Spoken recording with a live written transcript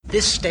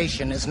This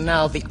station is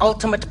now the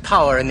ultimate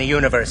power in the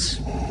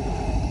universe.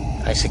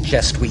 I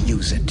suggest we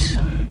use it.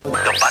 The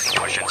button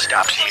pushing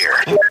stops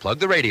here. Plug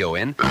the radio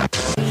in.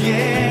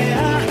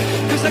 Yeah,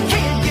 'cause I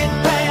can't get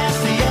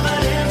past the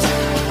evidence.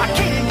 I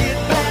can't get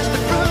past the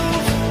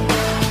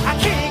proof. I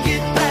can't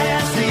get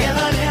past the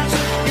evidence.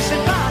 It's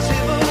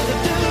impossible to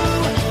do.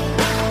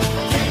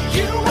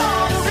 You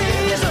want a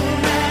reason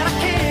that I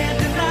can't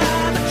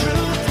deny the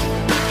truth.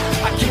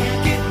 I can't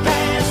get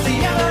past the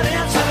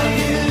evidence of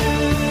you.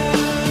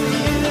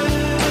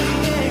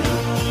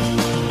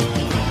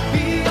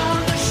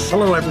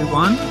 Hello,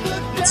 everyone.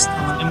 It's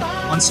time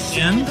once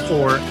again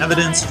for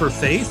Evidence for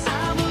Faith,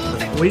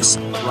 the voice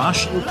of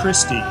Ratio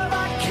Christi.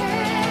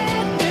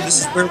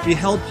 This is where we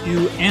help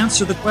you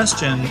answer the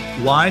question,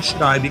 why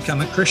should I become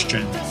a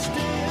Christian?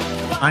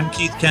 I'm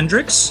Keith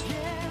Kendricks,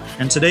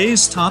 and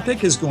today's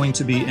topic is going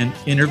to be an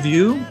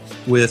interview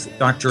with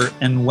Dr.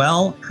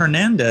 Enuel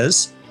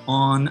Hernandez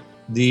on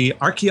the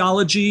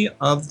archaeology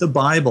of the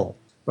Bible.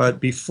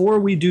 But before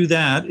we do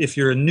that, if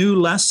you're a new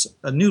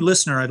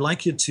listener, I'd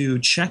like you to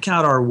check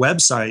out our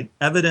website,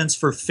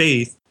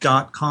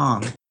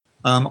 evidenceforfaith.com.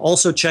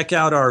 Also, check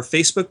out our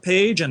Facebook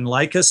page and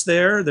like us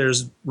there.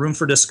 There's room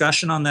for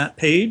discussion on that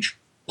page.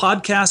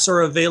 Podcasts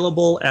are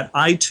available at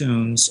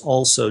iTunes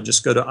also.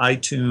 Just go to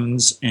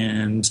iTunes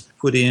and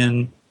put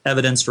in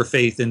Evidence for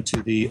Faith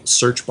into the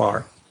search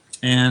bar.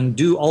 And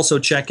do also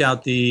check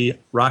out the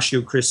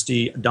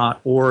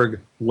ratiochristi.org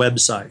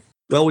website.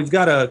 Well, we've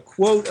got a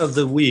quote of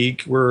the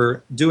week.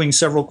 We're doing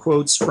several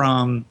quotes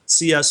from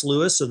C.S.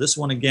 Lewis. So this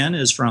one again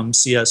is from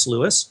C.S.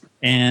 Lewis.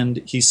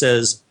 And he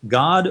says,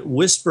 God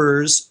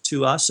whispers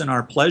to us in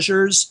our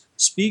pleasures,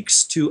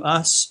 speaks to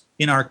us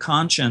in our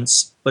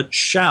conscience, but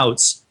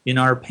shouts in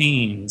our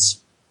pains.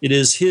 It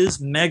is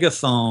his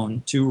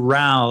megaphone to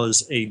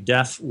rouse a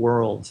deaf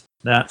world.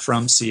 That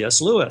from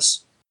C.S.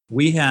 Lewis.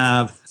 We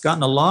have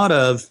gotten a lot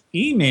of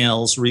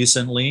emails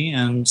recently,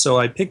 and so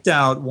I picked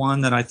out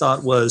one that I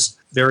thought was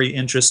very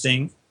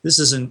interesting. This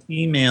is an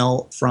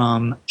email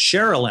from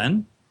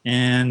Sherilyn,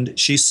 and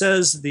she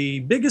says, the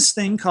biggest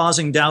thing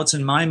causing doubts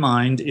in my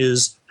mind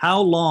is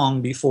how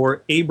long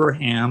before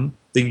Abraham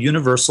the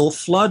universal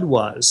flood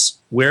was.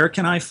 Where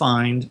can I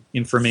find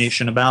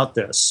information about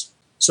this?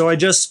 So I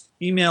just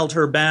emailed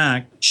her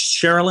back.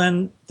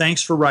 Sherilyn,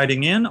 thanks for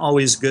writing in.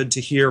 Always good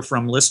to hear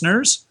from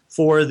listeners.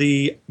 For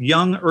the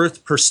Young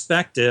Earth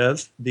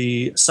perspective,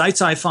 the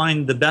sites I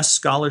find the best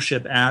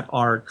scholarship at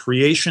are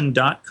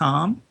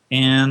creation.com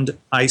and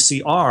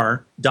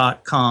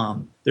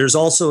ICR.com. There's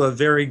also a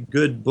very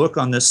good book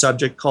on this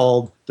subject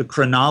called The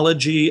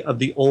Chronology of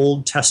the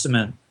Old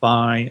Testament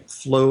by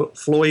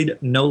Floyd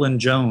Nolan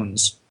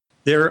Jones.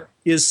 There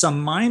is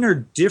some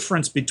minor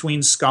difference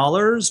between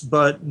scholars,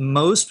 but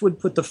most would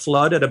put the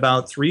flood at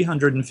about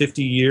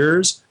 350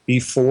 years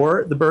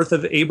before the birth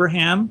of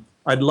Abraham.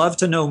 I'd love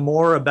to know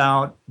more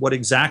about what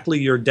exactly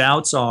your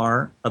doubts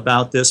are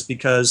about this,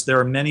 because there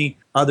are many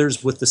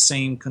others with the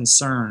same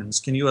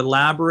concerns. Can you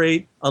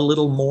elaborate a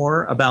little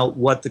more about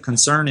what the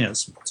concern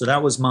is? So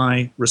that was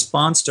my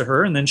response to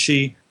her. And then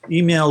she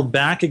emailed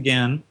back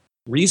again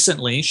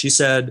recently. She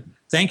said,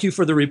 thank you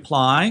for the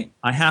reply.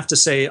 I have to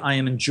say I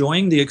am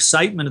enjoying the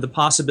excitement of the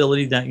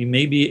possibility that you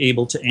may be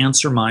able to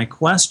answer my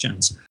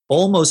questions,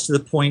 almost to the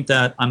point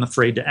that I'm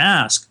afraid to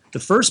ask. The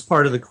first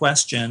part of the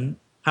question,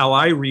 how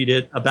I read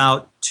it,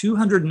 about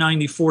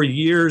 294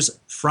 years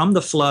from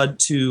the flood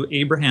to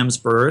Abraham's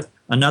birth,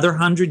 another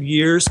 100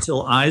 years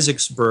till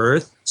Isaac's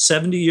birth,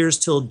 70 years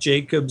till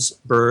Jacob's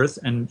birth,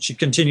 and she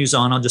continues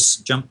on. I'll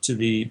just jump to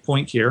the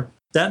point here.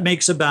 That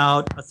makes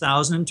about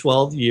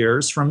 1,012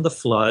 years from the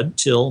flood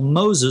till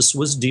Moses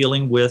was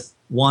dealing with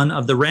one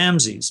of the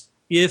Ramses.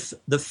 If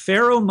the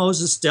Pharaoh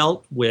Moses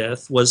dealt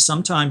with was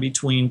sometime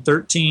between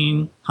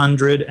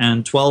 1300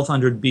 and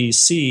 1200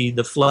 BC,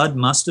 the flood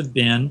must have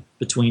been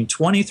between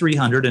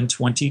 2300 and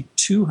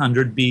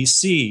 2200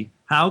 BC.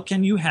 How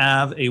can you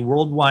have a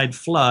worldwide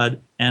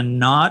flood and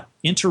not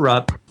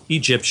interrupt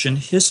Egyptian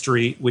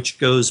history, which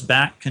goes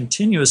back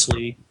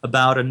continuously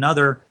about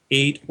another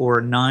 800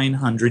 or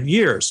 900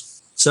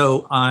 years?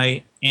 So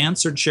I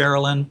answered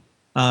Sherilyn.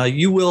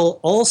 You will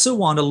also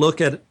want to look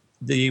at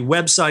the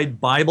website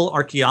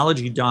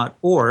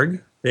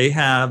BibleArchaeology.org. They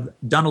have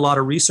done a lot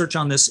of research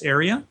on this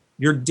area.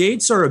 Your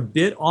dates are a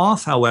bit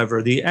off,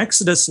 however. The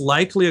Exodus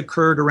likely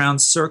occurred around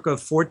circa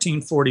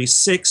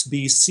 1446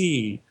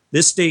 BC.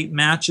 This date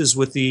matches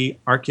with the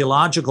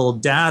archaeological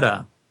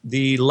data.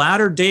 The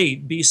latter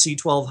date, BC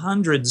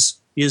 1200s,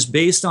 is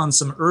based on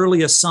some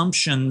early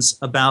assumptions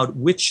about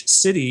which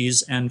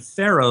cities and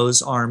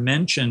pharaohs are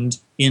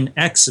mentioned in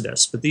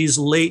Exodus. But these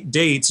late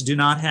dates do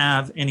not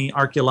have any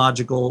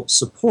archaeological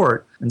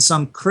support, and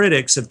some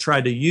critics have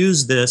tried to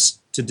use this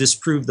to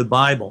disprove the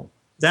Bible.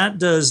 That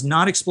does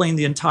not explain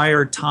the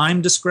entire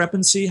time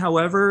discrepancy,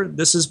 however.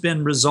 This has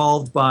been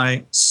resolved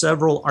by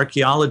several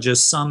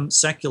archaeologists, some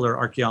secular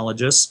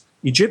archaeologists.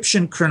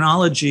 Egyptian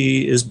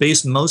chronology is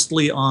based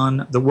mostly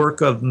on the work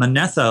of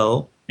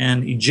Manetho,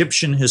 an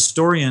Egyptian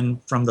historian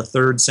from the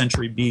 3rd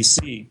century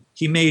BC.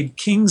 he made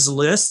king's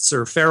lists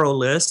or pharaoh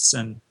lists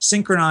and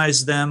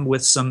synchronized them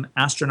with some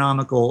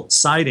astronomical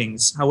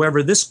sightings.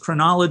 However, this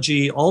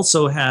chronology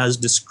also has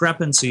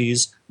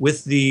discrepancies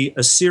with the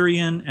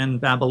Assyrian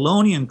and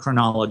Babylonian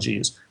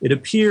chronologies. It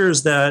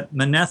appears that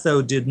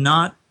Manetho did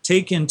not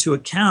take into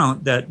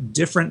account that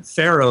different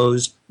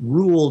pharaohs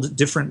ruled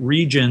different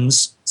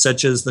regions,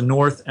 such as the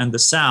north and the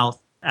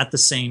south, at the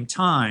same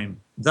time.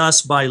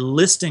 Thus, by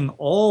listing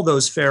all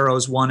those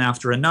pharaohs one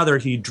after another,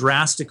 he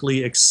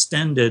drastically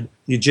extended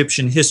the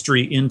Egyptian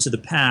history into the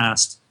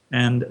past.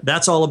 And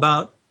that's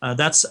about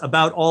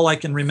all I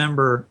can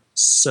remember.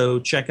 So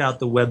check out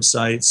the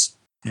websites.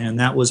 And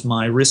that was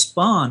my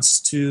response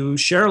to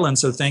Sherilyn.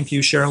 So thank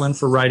you, Sherilyn,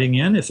 for writing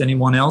in. If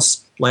anyone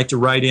else would like to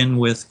write in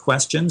with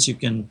questions, you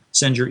can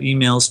send your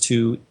emails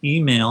to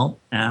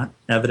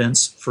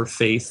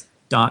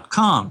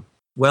email@evidenceforfaith.com.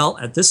 Well,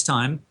 at this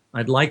time,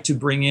 I'd like to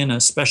bring in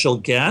a special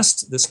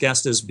guest. This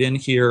guest has been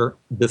here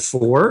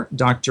before,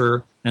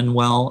 Dr.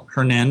 Manuel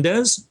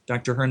Hernandez.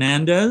 Dr.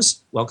 Hernandez,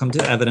 welcome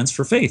to Evidence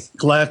for Faith.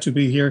 Glad to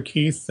be here,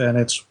 Keith, and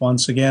it's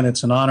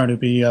an honor to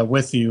be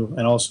with you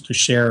and also to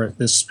share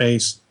this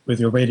space with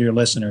your radio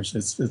listeners.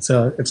 It's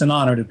an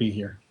honor to be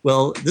here.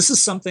 Well, this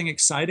is something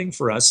exciting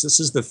for us. This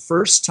is the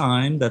first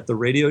time that the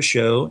radio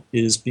show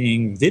is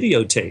being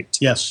videotaped.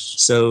 Yes.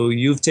 So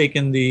you've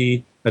taken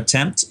the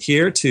attempt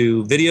here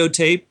to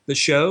videotape the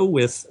show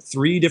with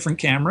 3 different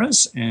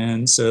cameras,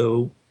 and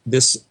so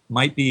this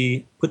might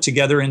be put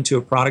together into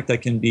a product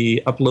that can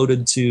be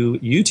uploaded to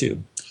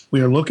YouTube.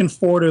 We are looking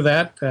forward to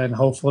that, and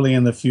hopefully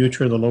in the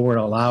future the Lord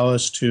will allow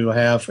us to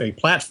have a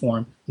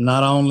platform,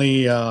 not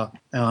only on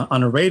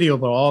the radio,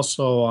 but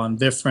also on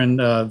different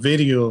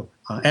video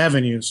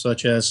avenues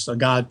such as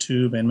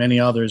GodTube and many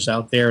others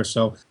out there.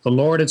 So the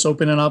Lord is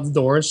opening up the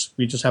doors.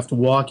 We just have to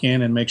walk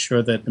in and make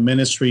sure that the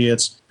ministry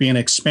is being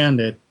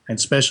expanded. And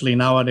especially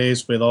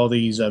nowadays with all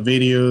these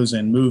videos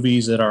and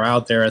movies that are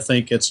out there, I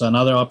think it's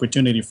another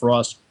opportunity for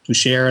us to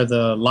share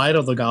the light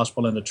of the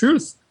gospel and the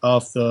truth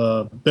of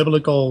the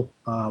biblical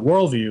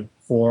worldview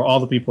for all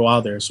the people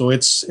out there. So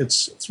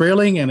it's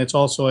thrilling, and it's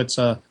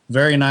a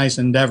very nice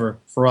endeavor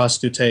for us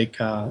to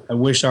take. I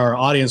wish our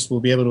audience will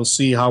be able to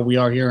see how we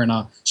are here in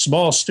a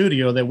small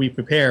studio that we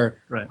prepare.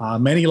 Right.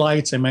 Many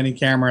lights and many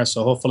cameras,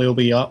 so hopefully it'll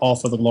be all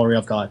for the glory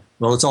of God.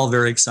 Well, it's all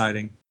very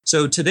exciting.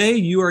 So today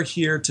you are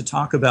here to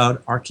talk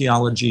about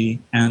archaeology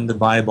and the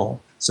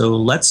Bible. So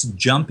let's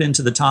jump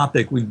into the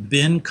topic. We've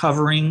been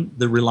covering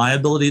the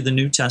reliability of the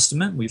New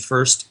Testament. We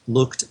first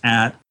looked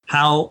at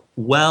how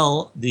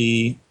well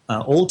the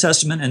Old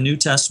Testament and New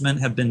Testament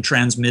have been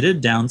transmitted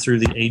down through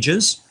the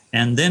ages.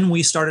 And then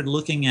we started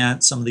looking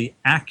at some of the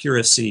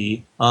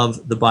accuracy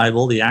of the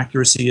Bible, the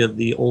accuracy of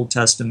the Old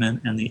Testament,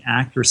 and the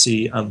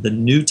accuracy of the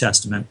New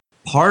Testament.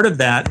 Part of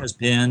that has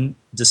been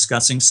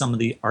discussing some of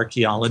the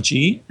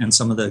archaeology and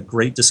some of the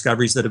great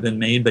discoveries that have been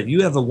made. But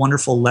you have a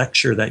wonderful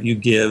lecture that you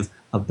give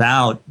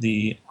about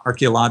the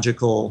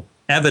archaeological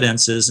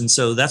evidences. And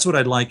so that's what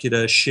I'd like you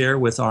to share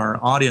with our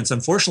audience.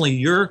 Unfortunately,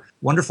 your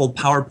wonderful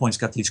PowerPoint's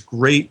got these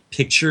great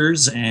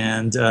pictures,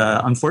 and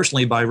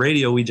unfortunately by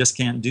radio we just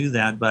can't do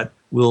that, but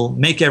we'll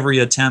make every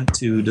attempt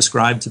to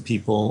describe to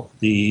people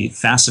the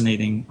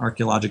fascinating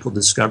archaeological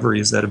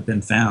discoveries that have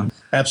been found.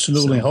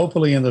 Absolutely. So,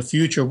 hopefully in the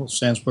future,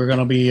 since we're going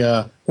to be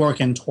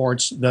working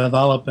towards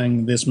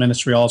developing this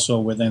ministry also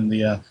within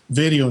the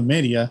video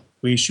media,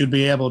 we should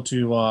be able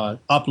to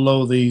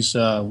upload these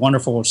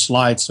wonderful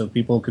slides so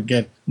people could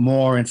get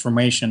more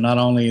information, not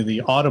only the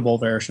audible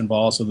version, but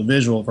also the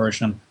visual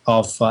version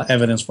of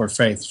Evidence for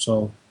Faith.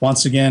 So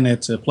once again,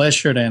 it's a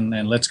pleasure,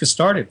 and let's get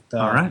started.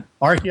 All right.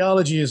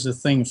 Archaeology is the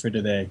thing for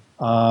today.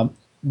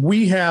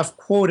 We have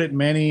quoted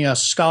many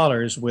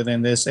scholars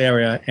within this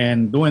area,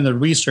 and doing the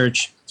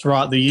research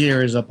throughout the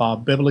years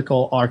about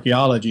biblical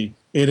archaeology,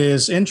 it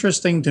is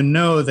interesting to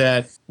know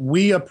that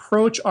we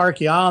approach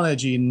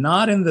archaeology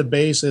not in the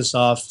basis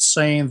of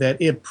saying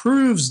that it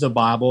proves the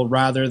Bible,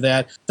 rather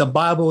that the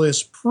Bible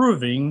is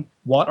proving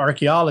what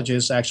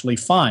archaeologists actually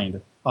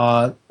find.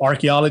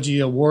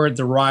 Archaeology, a word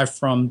derived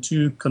from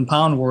 2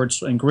 compound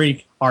words in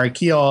Greek,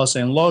 archaeos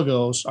and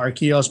logos.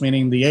 Archaeos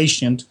meaning the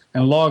ancient,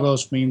 and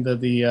logos mean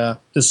the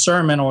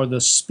discernment or the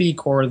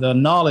speak or the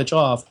knowledge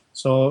of.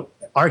 So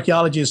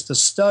archaeology is the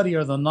study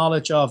or the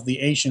knowledge of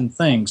the ancient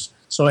things.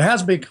 So it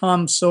has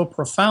become so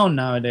profound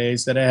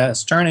nowadays that it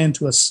has turned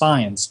into a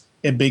science.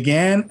 It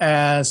began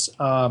as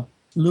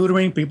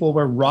looting. People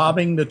were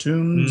robbing the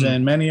tombs,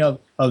 and many of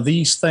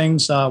these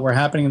things were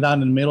happening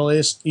down in the Middle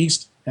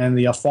East and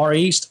the Far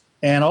East.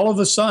 And all of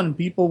a sudden,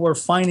 people were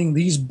finding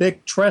these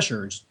big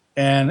treasures.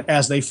 And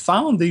as they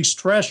found these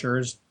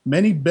treasures,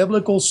 many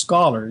biblical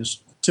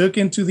scholars took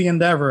into the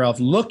endeavor of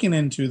looking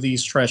into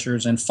these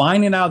treasures and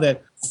finding out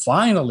that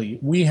finally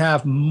we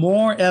have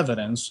more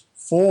evidence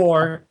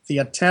for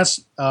the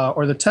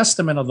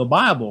testament of the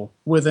Bible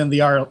within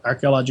the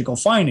archaeological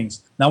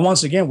findings. Now,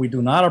 once again, we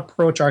do not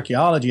approach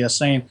archaeology as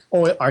saying,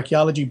 oh,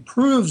 archaeology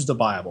proves the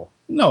Bible.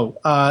 No,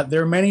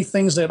 there are many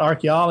things that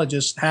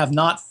archaeologists have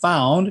not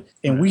found,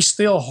 and we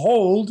still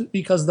hold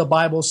because the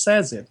Bible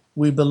says it.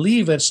 We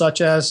believe it,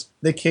 such as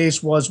the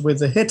case was with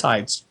the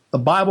Hittites. The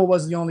Bible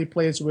was the only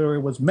place where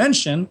it was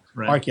mentioned.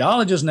 Right.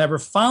 Archaeologists never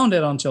found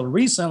it until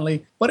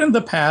recently. But in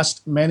the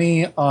past,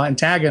 many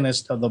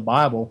antagonists of the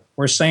Bible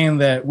were saying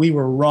that we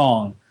were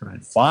wrong.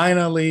 Right.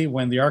 Finally,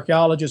 when the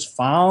archaeologists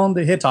found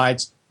the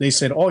Hittites, they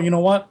said, oh, you know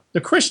what?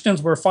 The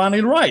Christians were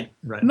finally right.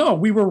 Right. No,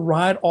 we were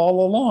right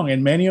all along.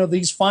 And many of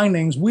these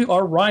findings, we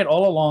are right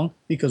all along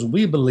because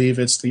we believe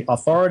it's the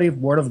authoritative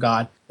word of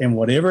God. And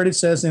whatever it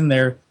says in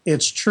there,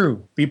 it's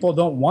true. People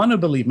don't want to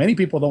believe. Many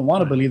people don't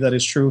want to believe that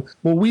it's true.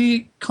 But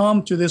we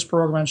come to this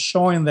program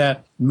showing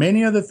that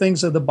many of the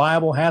things that the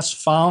Bible has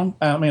found,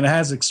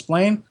 has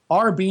explained,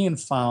 are being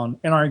found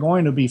and are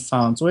going to be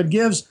found. So it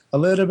gives a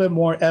little bit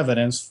more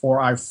evidence for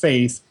our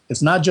faith.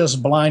 It's not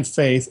just blind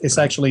faith. It's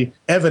actually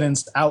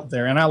evidenced out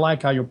there. And I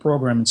like how your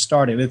program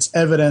started. It's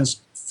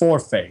evidence for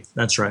faith.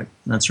 That's right.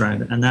 That's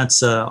right. And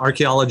that's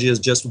archaeology is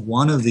just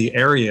one of the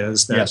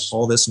areas that Yes.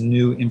 all this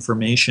new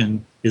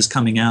information is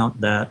coming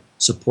out that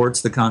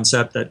supports the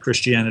concept that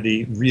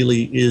Christianity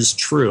really is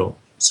true.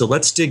 So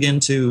let's dig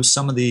into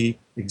some of the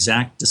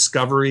exact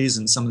discoveries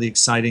and some of the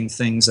exciting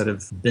things that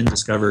have been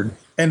discovered.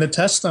 And the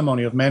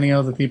testimony of many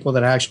of the people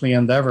that actually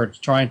endeavored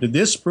trying to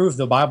disprove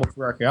the Bible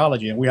through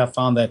archaeology. And we have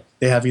found that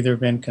they have either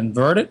been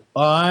converted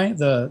by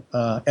the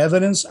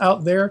evidence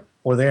out there,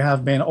 or they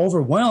have been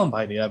overwhelmed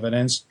by the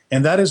evidence.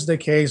 And that is the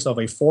case of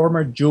a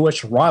former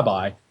Jewish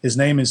rabbi. His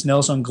name is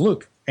Nelson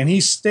Gluck. And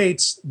he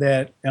states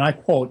that, and I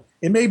quote,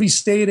 "It may be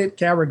stated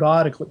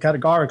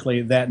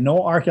categorically that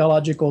no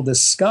archaeological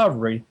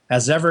discovery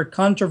has ever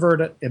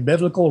controverted a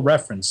biblical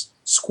reference.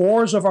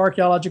 Scores of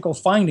archaeological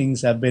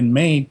findings have been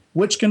made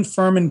which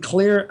confirm in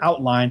clear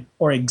outline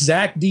or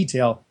exact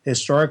detail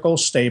historical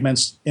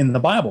statements in the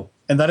Bible."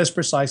 And that is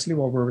precisely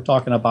what we were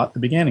talking about at the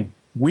beginning.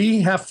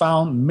 We have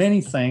found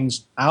many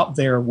things out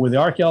there with the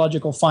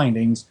archaeological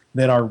findings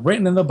that are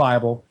written in the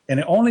Bible, and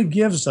it only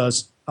gives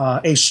us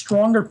a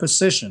stronger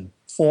position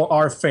for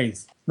our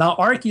faith. Now,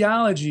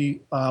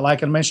 archaeology,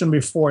 like I mentioned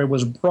before, it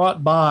was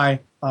brought by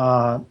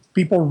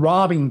people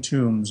robbing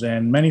tombs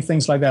and many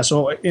things like that.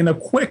 So in a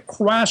quick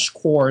crash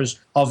course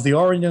of the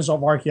origins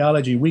of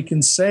archaeology, we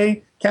can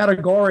say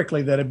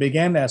categorically that it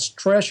began as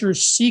treasure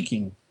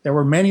seeking. There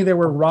were many that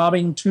were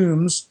robbing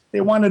tombs.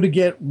 They wanted to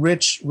get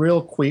rich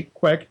real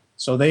quick.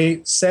 So they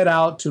set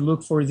out to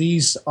look for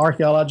these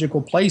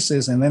archaeological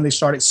places, and then they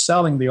started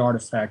selling the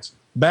artifacts.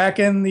 Back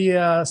in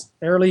the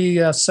early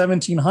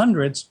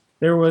 1700s,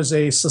 there was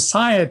a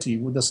society,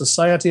 the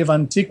Society of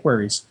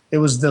Antiquaries. It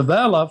was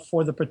developed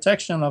for the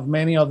protection of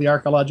many of the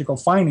archaeological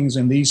findings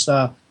in these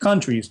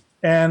countries.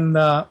 And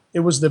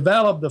it was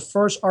developed the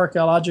first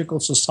archaeological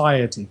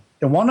society.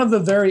 And one of the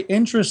very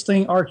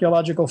interesting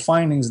archaeological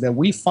findings that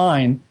we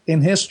find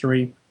in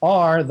history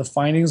are the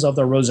findings of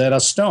the Rosetta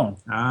Stone.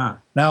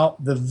 Now,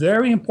 the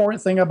very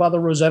important thing about the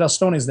Rosetta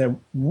Stone is that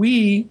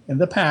we, in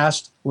the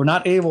past, were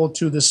not able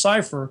to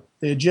decipher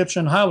the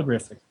Egyptian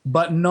hieroglyphic.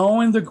 But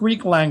knowing the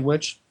Greek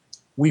language,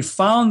 we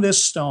found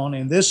this stone,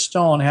 and this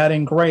stone had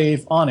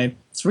engraved on it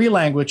 3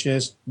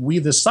 languages. We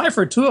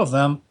deciphered 2 of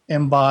them,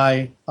 and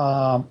by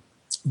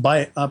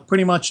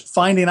pretty much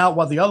finding out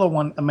what the other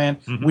one meant,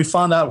 we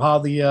found out how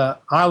the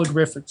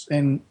hieroglyphics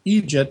in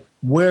Egypt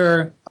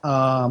were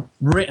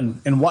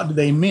written and what do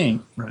they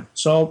mean. Right.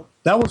 So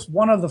that was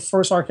one of the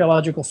first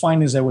archaeological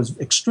findings that was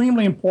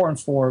extremely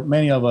important for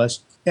many of us.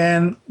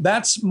 And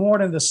that's more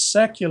than the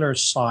secular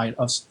side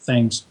of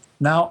things.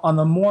 Now, on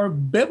the more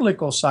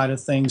biblical side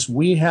of things,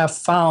 we have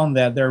found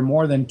that there are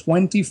more than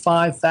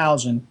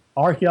 25,000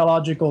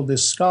 archaeological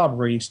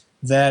discoveries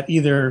that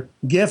either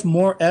give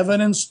more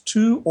evidence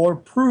to or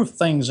prove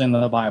things in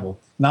the Bible.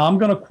 Now, I'm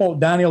going to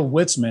quote Daniel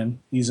Witzman.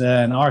 He's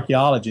an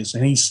archaeologist,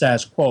 and he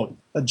says, quote,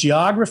 "The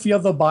geography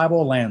of the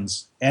Bible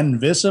lands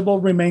and visible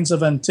remains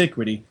of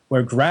antiquity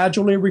were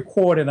gradually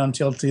recorded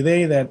until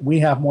today that we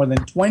have more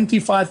than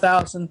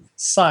 25,000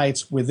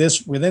 sites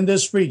within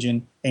this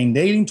region and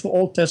dating to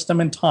Old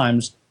Testament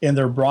times in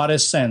their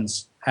broadest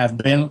sense have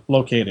been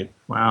located."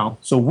 Wow.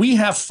 So we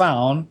have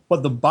found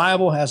what the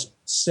Bible has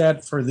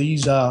said for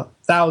these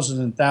thousands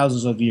and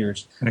thousands of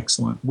years.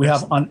 Excellent. We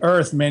have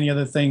unearthed many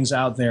other things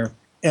out there.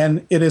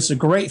 And it is a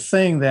great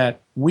thing that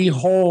we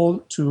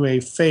hold to a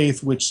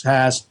faith which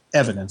has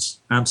evidence.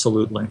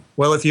 Absolutely.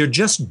 Well, if you're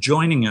just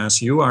joining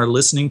us, you are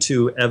listening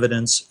to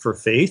Evidence for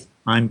Faith.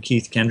 I'm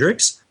Keith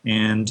Kendricks,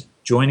 and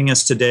joining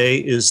us today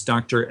is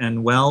Dr.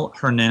 Anuel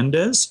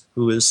Hernandez,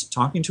 who is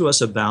talking to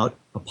us about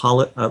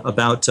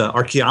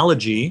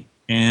archaeology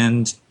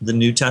and the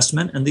New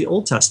Testament and the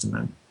Old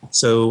Testament.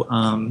 So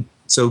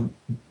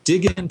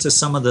dig into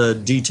some of the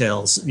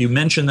details. You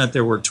mentioned that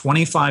there were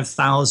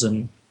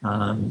 25,000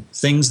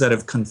 things that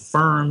have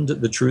confirmed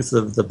the truth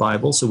of the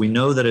Bible. So we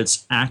know that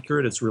it's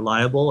accurate, it's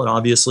reliable. It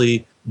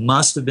obviously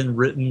must have been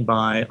written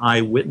by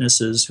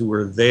eyewitnesses who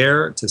were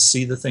there to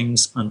see the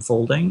things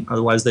unfolding.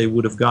 Otherwise, they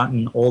would have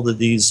gotten all of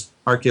these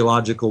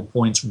archaeological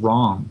points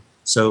wrong.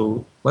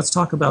 So let's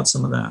talk about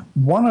some of that.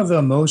 One of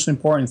the most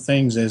important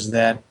things is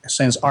that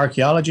since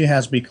archaeology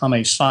has become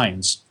a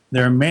science,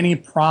 there are many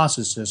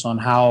processes on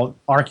how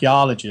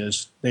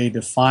archaeologists, they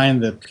define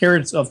the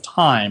periods of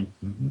time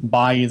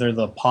by either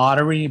the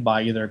pottery,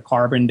 by either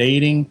carbon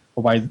dating,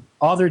 or by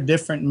other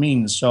different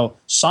means. So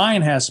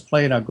science has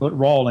played a good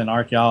role in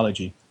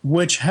archaeology,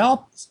 which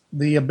helped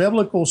the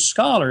biblical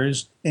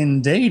scholars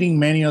in dating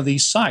many of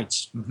these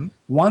sites.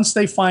 Once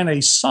they find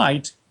a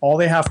site, all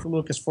they have to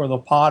look is for the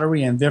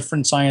pottery and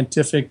different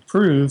scientific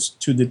proofs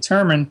to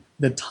determine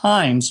the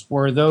times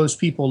where those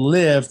people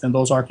lived in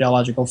those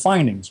archaeological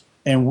findings.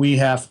 And we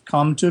have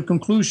come to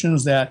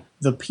conclusions that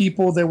the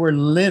people that were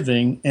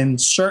living in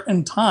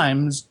certain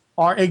times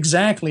are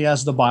exactly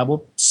as the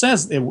Bible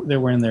says they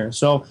were in there.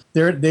 So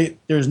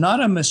there's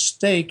not a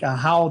mistake on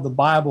how the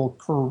Bible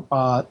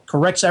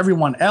corrects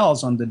everyone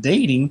else on the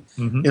dating.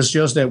 It's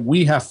just that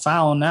we have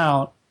found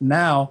out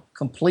now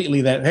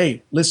completely that,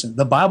 hey, listen,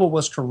 the Bible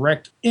was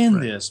correct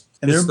in this.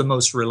 And it's the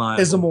most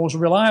reliable. It's the most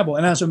reliable.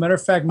 And as a matter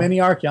of fact, many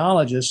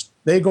archaeologists,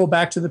 they go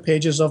back to the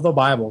pages of the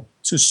Bible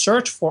to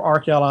search for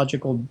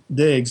archaeological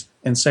digs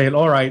and say,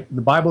 all right,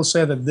 the Bible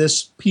said that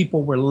this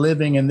people were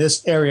living in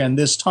this area in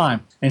this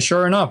time. And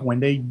sure enough, when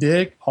they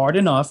dig hard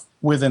enough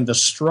within the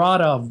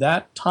strata of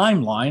that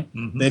timeline,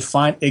 they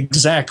find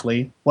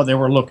exactly what they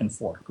were looking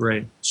for.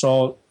 Great.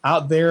 So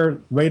out there,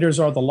 Raiders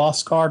are the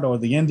lost card or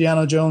the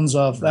Indiana Jones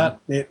of that.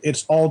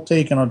 It's all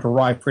taken or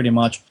derived pretty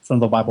much from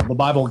the Bible. The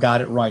Bible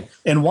got it right.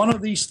 And one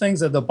of these things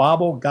that the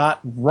Bible got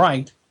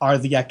right are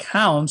the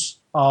accounts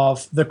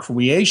of the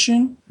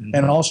creation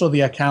and also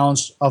the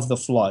accounts of the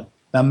flood.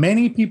 Now,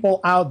 many people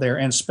out there,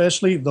 and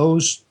especially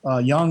those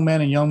young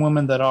men and young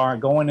women that are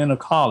going into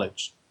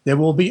college, they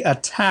will be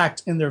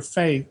attacked in their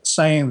faith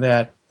saying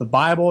that the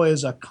Bible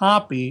is a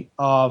copy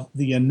of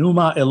the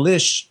Enuma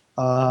Elish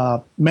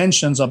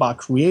mentions about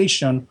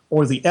creation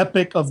or the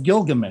Epic of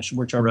Gilgamesh,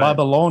 which are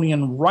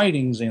Babylonian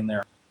writings in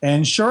there.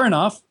 And sure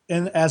enough,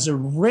 as a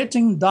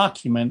written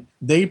document,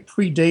 they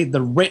predate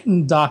the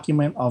written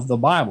document of the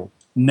Bible.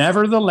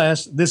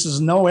 Nevertheless, this is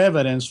no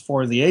evidence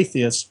for the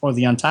atheists or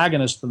the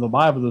antagonists of the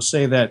Bible to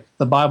say that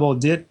the Bible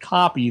did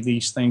copy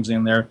these things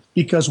in there,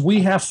 because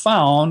we have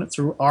found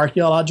through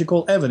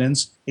archaeological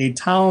evidence a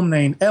town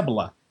named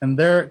Ebla, and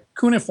their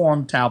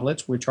cuneiform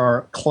tablets, which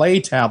are clay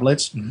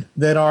tablets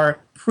that are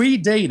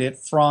predated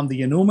from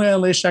the Enuma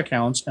Elish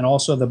accounts and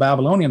also the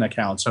Babylonian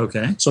accounts.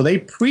 Okay. So they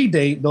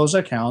predate those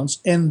accounts,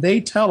 and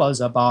they tell us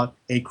about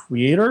a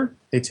creator.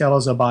 They tell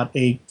us about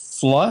a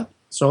flood.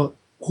 So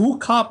who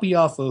copy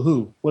off of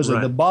who? Was it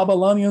the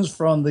Babylonians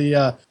from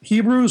the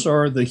Hebrews,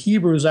 or the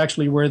Hebrews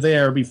actually were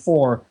there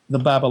before the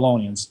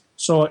Babylonians?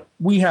 So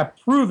we have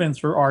proven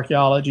through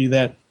archaeology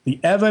that the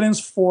evidence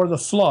for the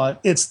flood,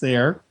 it's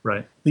there.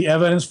 Right. The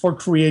evidence for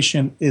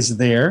creation is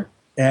there.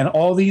 And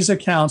all these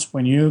accounts,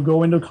 when you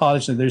go into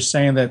college, they're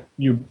saying that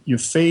your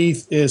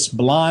faith is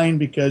blind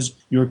because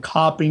you're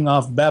copying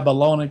off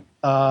Babylonic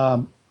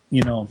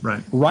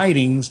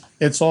writings.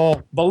 It's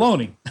all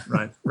baloney.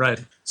 Right.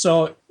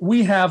 So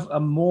we have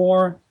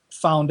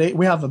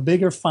we have a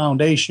bigger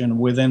foundation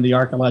within the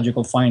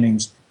archaeological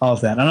findings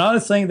of that.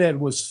 Another thing that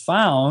was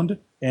found,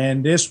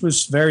 and this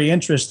was very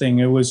interesting,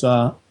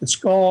 it's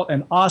called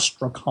an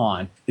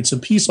ostrakhan. It's a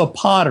piece of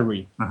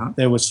pottery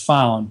that was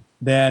found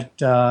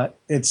that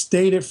it's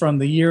dated from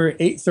the year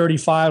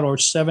 835 or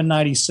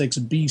 796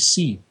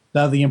 BC.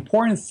 Now, the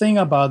important thing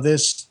about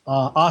this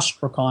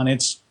ostrakhan,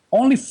 it's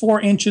only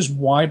 4 inches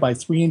wide by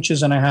 3.5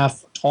 inches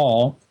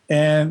tall.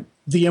 And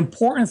the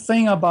important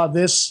thing about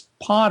this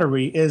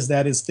pottery is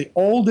that it's the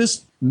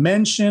oldest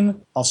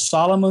mention of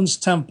Solomon's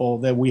temple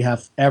that we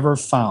have ever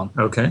found.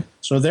 Okay.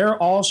 So there are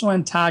also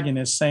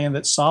antagonists saying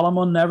that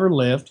Solomon never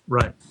lived.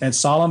 Right. And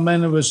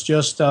Solomon was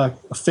just a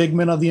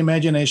figment of the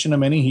imagination of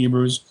many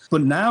Hebrews.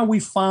 But now we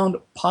found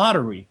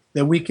pottery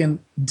that we can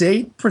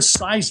date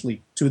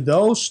precisely to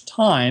those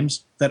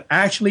times that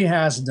actually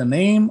has the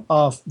name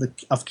of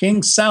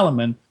King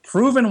Solomon,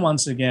 proven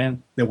once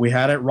again that we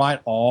had it right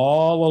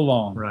all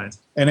along. Right.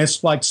 And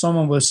it's like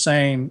someone was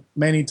saying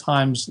many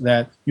times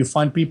that you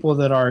find people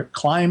that are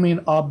climbing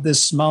up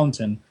this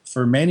mountain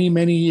for many,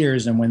 many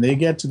years. And when they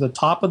get to the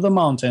top of the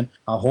mountain,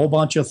 a whole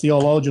bunch of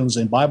theologians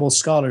and Bible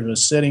scholars are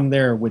sitting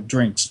there with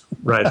drinks.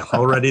 Right,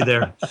 already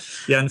there.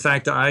 Yeah, in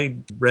fact, I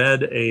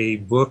read a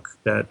book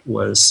that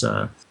was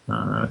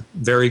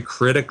very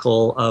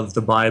critical of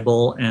the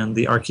Bible and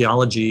the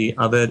archaeology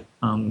of it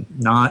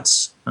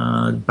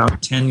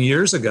about 10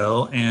 years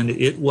ago, and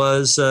it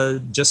was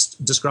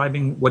just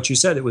describing what you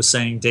said. It was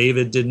saying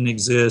David didn't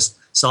exist,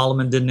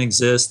 Solomon didn't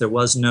exist, there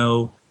was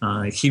no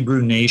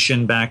Hebrew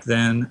nation back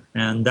then,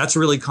 and that's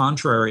really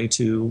contrary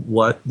to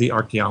what the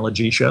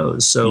archaeology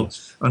shows. So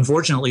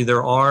unfortunately,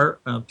 there are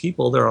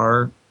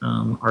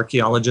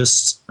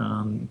archaeologists,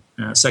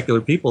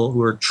 secular people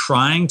who are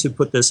trying to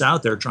put this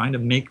out there, trying to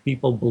make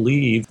people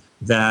believe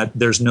that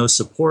there's no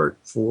support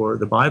for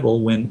the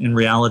Bible when in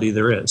reality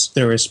there is.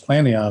 There is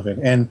plenty of it.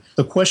 And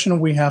the question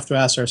we have to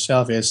ask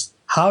ourselves is,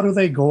 how do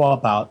they go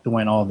about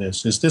doing all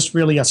this? Is this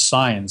really a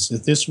science?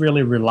 Is this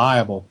really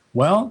reliable?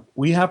 Well,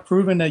 we have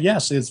proven that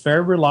yes, it's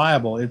very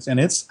reliable.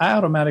 It's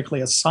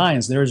automatically a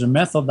science. There is a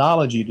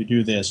methodology to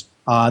do this.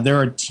 There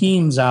are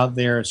teams out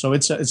there, so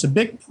it's a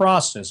big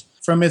process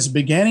from its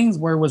beginnings,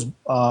 where it was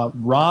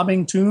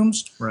robbing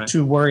tombs, Right.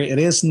 to where it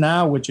is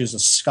now, which is a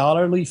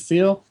scholarly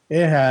field.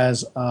 It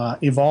has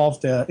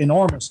evolved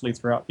enormously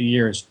throughout the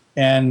years,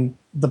 and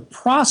the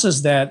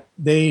process that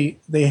they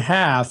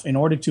have in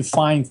order to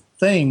find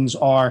things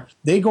are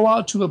they go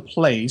out to a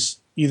place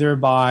either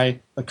by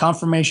the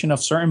confirmation of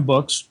certain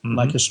books,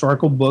 like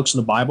historical books,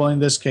 the Bible in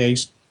this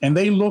case, and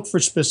they look for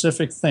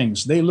specific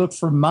things. They look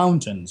for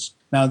mountains.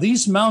 Now,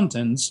 these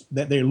mountains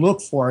that they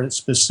look for,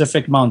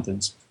 specific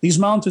mountains, these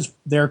mountains,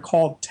 they're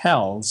called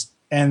tells.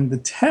 And the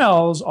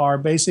tells are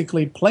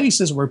basically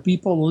places where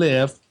people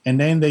lived, and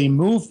then they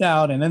moved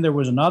out, and then there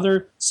was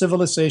another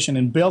civilization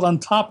and built on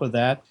top of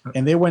that,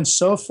 and they went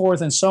so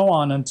forth and so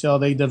on until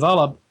they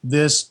developed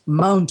this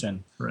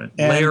mountain. Right.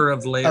 And Layer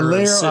of a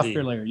layer city.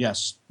 after layer,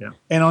 yes. Yeah.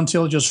 And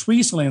until just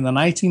recently, in the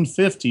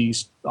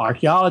 1950s,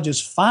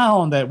 archaeologists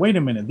found that, wait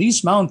a minute,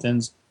 these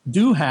mountains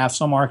do have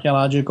some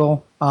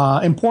archaeological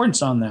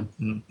importance on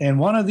them. And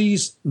one of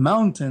these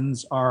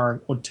mountains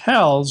or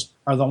tells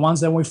are the ones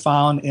that we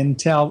found in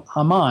Tel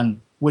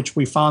Haman, which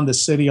we found the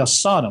city of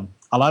Sodom.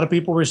 A lot of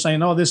people were saying,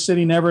 no, this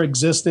city never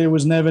existed. It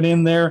was never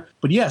in there.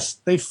 But yes,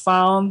 they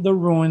found the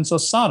ruins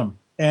of Sodom.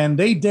 And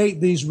they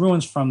date these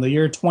ruins from the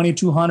year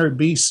 2200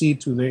 BC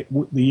to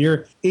the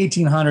year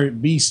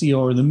 1800 BC,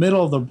 or the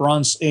middle of the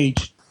Bronze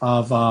Age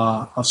of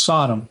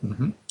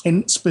Sodom.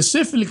 And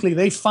specifically,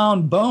 they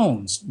found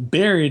bones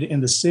buried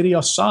in the city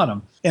of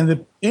Sodom. And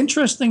the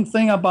interesting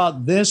thing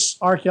about this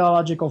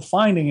archaeological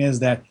finding is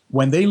that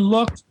when they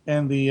looked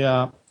and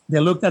they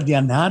looked at the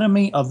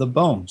anatomy of the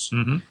bones,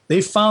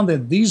 they found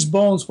that these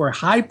bones were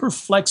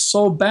hyperflexed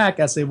so back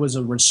as it was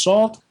a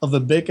result of a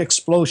big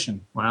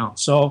explosion. Wow.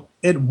 So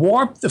it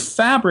warped the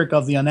fabric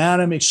of the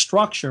anatomic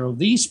structure of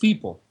these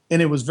people.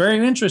 And it was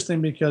very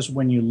interesting because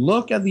when you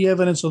look at the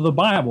evidence of the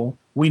Bible,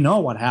 we know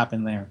what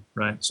happened there.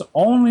 Right. So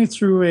only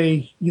through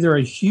either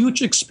a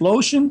huge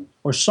explosion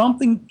or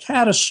something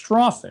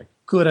catastrophic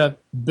could have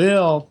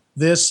built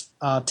this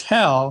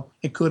tell.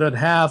 It could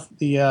have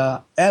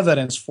the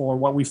evidence for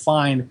what we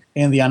find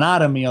in the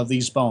anatomy of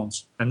these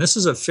bones. And this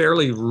is a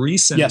fairly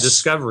recent Yes.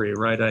 discovery,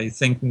 right? I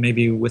think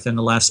maybe within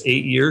the last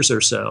 8 years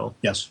or so.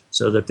 Yes.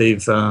 So that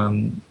they've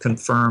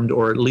confirmed,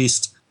 or at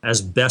least as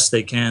best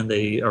they can,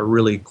 they are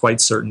really quite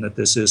certain that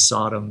this is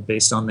Sodom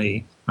based on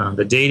the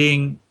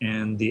dating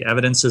and the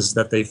evidences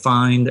that they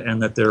find,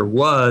 and that there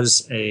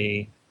was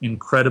a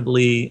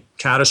incredibly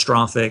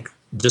catastrophic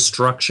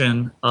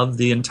destruction of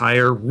the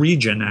entire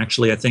region.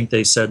 Actually, I think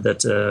they said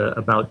that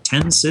about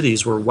 10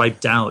 cities were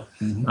wiped out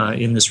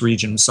in this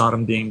region,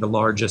 Sodom being the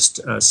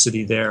largest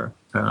city there,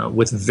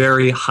 with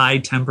very high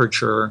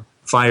temperature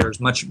fires,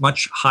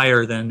 much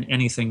higher than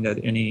anything that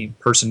any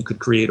person could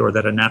create or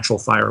that a natural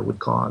fire would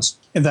cause.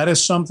 And that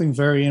is something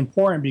very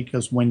important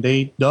because when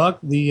they dug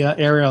the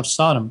area of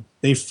Sodom,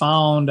 they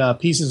found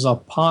pieces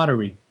of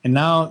pottery. And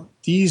now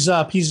these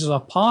pieces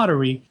of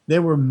pottery, they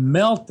were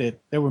melted.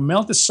 They were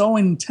melted so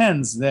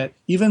intense that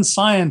even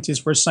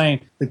scientists were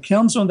saying the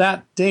kilns on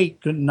that date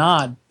could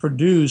not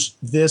produce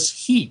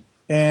this heat.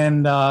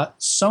 And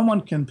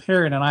someone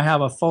compared, and I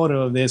have a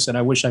photo of this that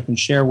I wish I can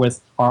share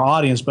with our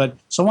audience, but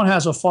someone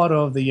has a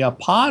photo of the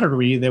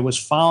pottery that was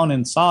found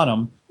in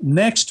Sodom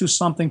next to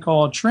something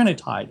called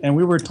trinitite. And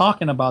we were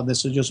talking about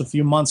this just a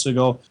few months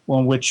ago,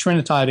 on what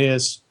trinitite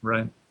is.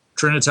 Right.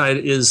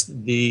 Trinitite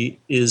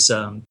is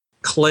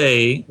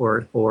clay,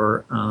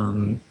 or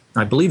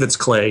I believe it's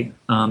clay,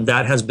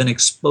 that has been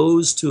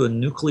exposed to a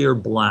nuclear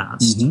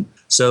blast.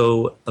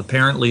 So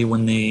apparently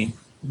when the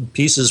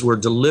pieces were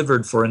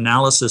delivered for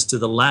analysis to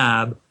the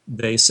lab,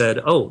 they said,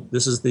 oh,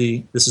 this is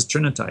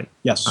trinitite.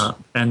 Yes.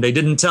 And they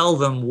didn't tell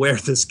them where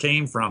this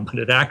came from, but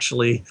it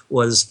actually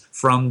was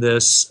from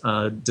this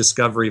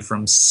discovery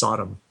from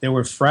Sodom. There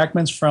were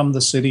fragments from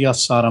the city of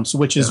Sodom,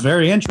 which is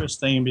very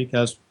interesting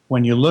because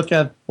when you look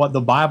at what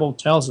the Bible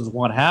tells us,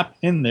 what happened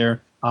in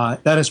there,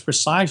 that is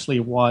precisely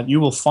what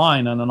you will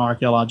find on an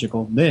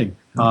archaeological dig.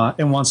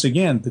 And once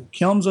again, the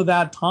kilns of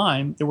that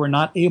time, they were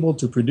not able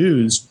to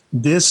produce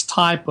this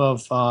type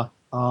of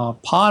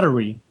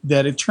pottery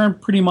that it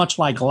turned pretty much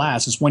like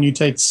glass. It's when you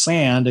take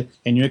sand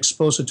and you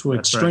expose it to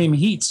extreme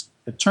heats,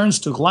 it turns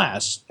to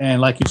glass.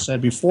 And like you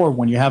said before,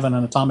 when you have an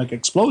atomic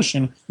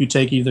explosion, you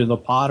take either the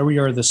pottery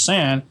or the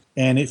sand,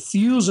 and it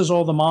fuses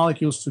all the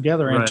molecules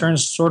together and it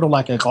turns sort of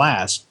like a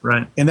glass.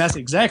 Right. And that's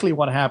exactly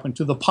what happened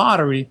to the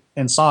pottery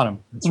in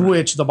Sodom,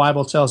 which the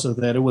Bible tells us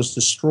that it was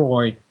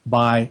destroyed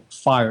by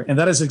fire. And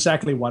that is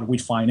exactly what we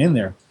find in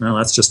there. Well,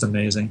 that's just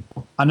amazing.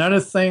 Another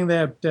thing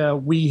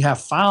that we have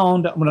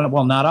found,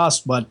 well, not us,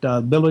 but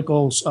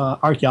biblical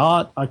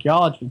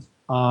archaeology,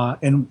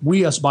 and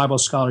we as Bible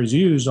scholars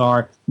use,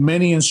 are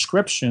many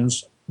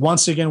inscriptions,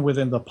 once again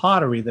within the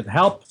pottery, that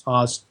help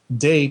us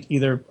date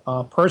either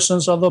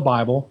persons of the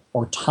Bible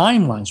or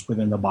timelines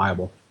within the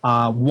Bible.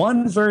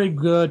 One very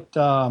good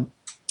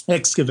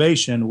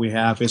excavation we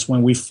have is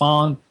when we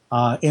found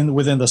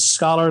within the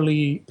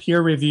scholarly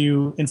peer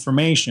review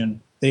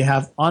information, they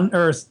have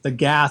unearthed the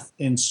Gath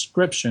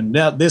inscription.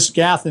 Now, this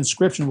Gath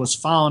inscription was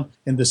found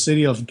in the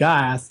city of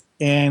Gath,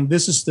 and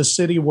this is the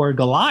city where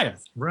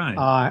Goliath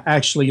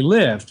actually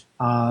lived.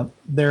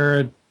 There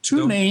are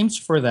two names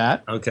for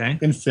that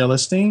in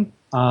Philistine,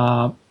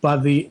 but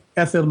the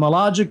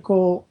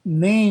etymological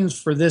names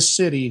for this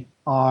city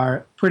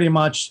are pretty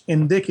much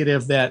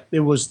indicative that it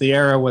was the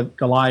area where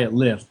Goliath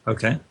lived.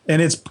 Okay. And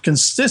it's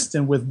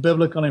consistent with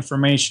biblical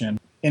information.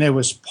 And it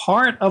was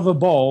part of a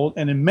bowl,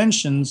 and it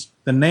mentions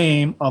the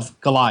name of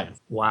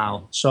Goliath.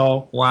 Wow.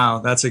 So, wow,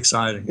 that's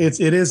exciting. It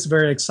is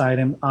very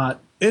exciting.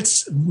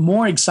 It's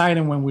more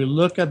exciting when we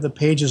look at the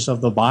pages of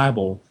the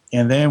Bible,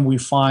 and then we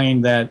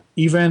find that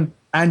even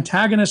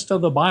antagonists of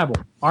the Bible,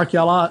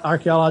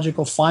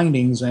 archaeological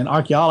findings and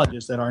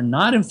archaeologists that are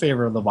not in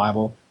favor of the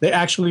Bible, they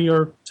actually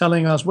are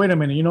telling us, wait a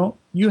minute,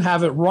 you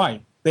have it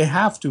right. They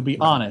have to be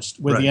honest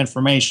with the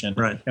information.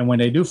 Right. And when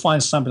they do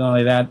find something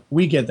like that,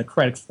 we get the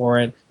credit for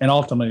it, and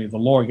ultimately the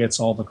Lord gets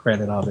all the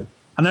credit of it.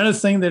 Another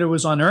thing that it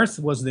was unearthed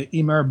was the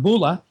Imer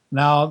Bulla.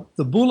 Now,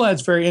 the Bulla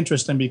is very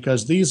interesting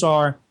because these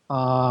are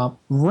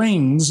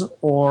rings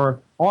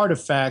or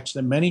artifacts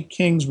that many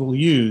kings will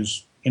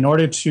use in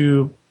order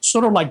to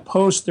sort of like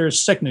post their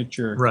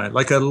signature. Right,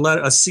 like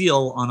a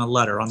seal on a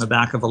letter, on the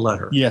back of a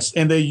letter. Yes,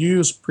 and they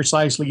use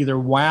precisely either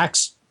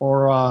wax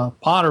or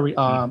pottery,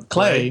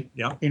 clay,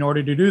 in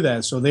order to do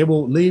that. So they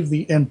will leave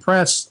the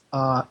impress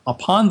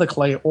upon the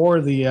clay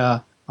or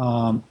the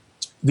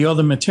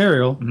other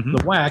material,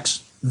 the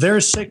wax,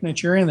 their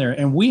signature in there.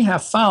 And we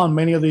have found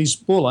many of these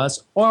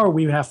bullas, or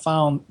we have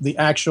found the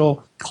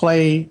actual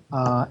clay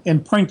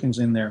imprintings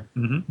in there.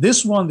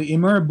 This one, the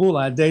Imer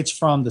Bulla, dates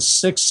from the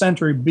 6th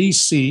century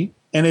BC,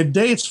 and it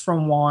dates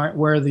from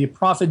where the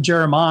prophet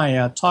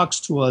Jeremiah talks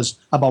to us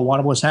about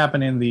what was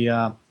happening in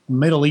the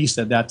Middle East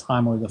at that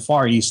time, or the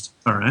Far East.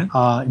 All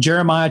right.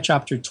 Jeremiah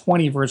chapter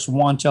 20, verse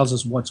 1 tells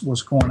us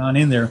what's going on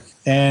in there.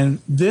 And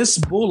this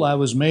bulla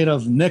was made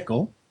of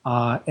nickel,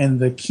 and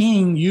the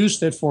king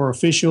used it for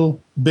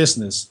official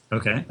business.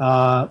 Okay.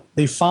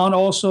 They found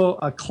also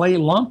a clay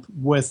lump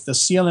with the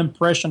seal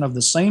impression of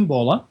the same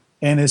bulla,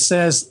 and it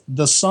says,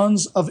 the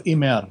sons of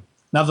Immer.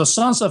 Now, the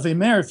sons of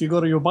Immer, if you go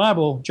to your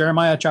Bible,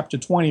 Jeremiah chapter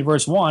 20,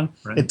 verse 1,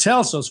 it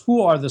tells us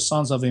who are the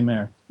sons of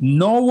Immer.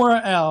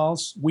 Nowhere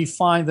else we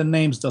find the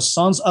names, the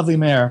sons of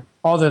Immer,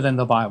 other than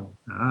the Bible.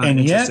 And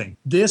yet,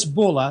 this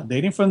bulla,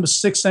 dating from the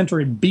 6th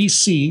century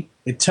BC,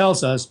 it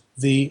tells us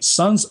the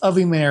sons of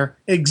Immer,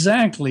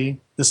 exactly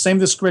the same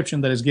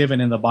description that is given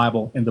in the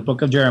Bible, in the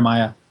book of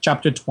Jeremiah,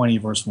 chapter 20,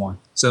 verse 1.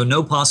 So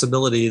no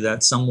possibility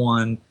that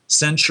someone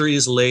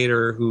centuries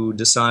later who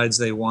decides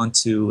they want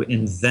to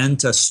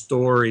invent a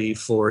story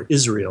for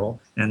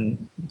Israel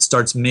and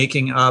starts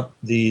making up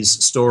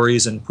these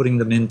stories and putting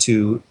them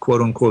into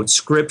quote-unquote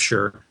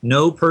scripture,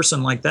 no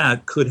person like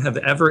that could have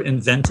ever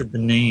invented the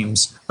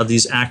names of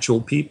these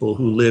actual people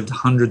who lived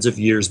hundreds of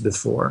years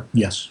before.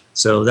 Yes.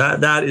 So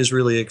that is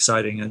really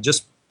exciting, and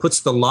just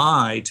puts the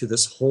lie to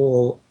this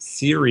whole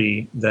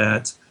theory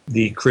that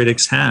the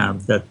critics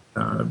have, that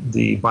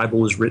the Bible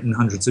was written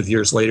hundreds of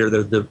years later,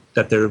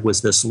 that there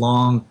was this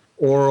long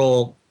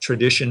oral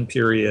tradition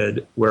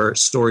period where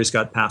stories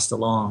got passed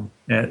along.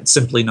 It's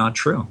simply not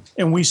true.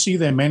 And we see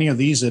that many of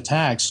these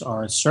attacks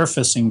are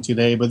surfacing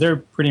today, but they're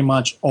pretty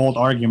much old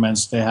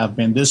arguments that have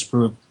been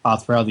disproved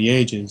throughout the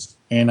ages.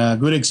 And a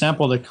good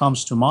example that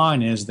comes to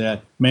mind is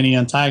that many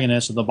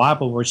antagonists of the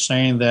Bible were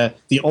saying that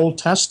the Old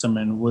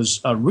Testament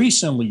was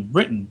recently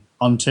written.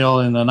 Until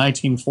in the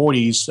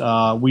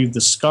 1940s, we've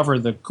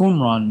discovered the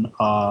Qumran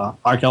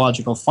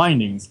archaeological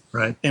findings.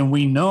 Right. And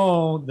we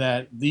know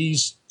that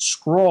these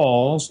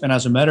scrolls, and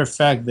as a matter of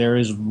fact,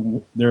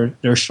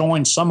 they're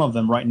showing some of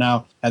them right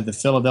now at the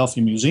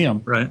Philadelphia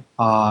Museum. Right.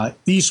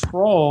 These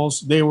scrolls,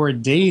 they were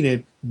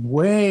dated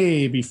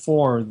way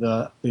before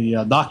the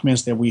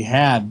documents that we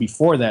had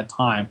before that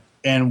time.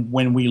 And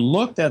when we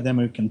looked at them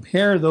and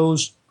compared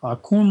those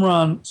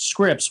Qumran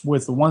scripts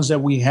with the ones that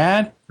we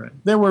had,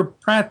 there were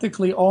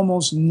practically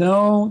almost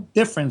no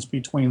difference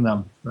between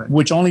them,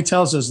 which only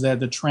tells us that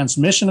the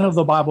transmission of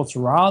the Bible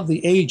throughout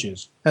the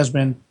ages has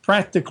been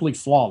practically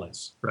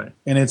flawless. Right.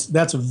 And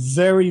that's a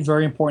very,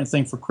 very important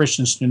thing for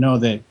Christians to know,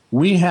 that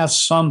we have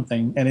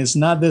something, and it's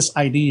not this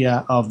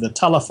idea of the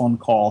telephone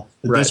call,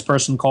 that this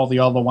person called the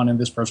other one and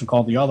this person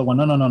called the other one.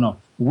 No.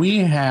 We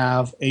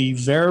have a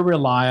very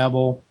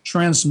reliable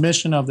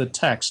transmission of the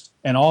text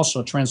and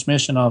also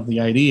transmission of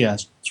the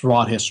ideas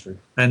throughout history.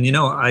 And,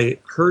 I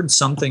heard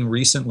something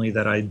recently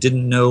that I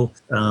didn't know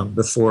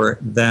before,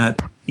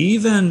 that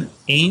even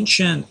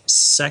ancient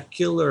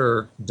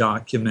secular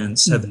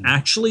documents have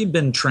actually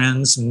been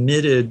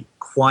transmitted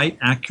quite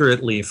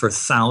accurately for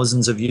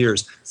thousands of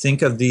years.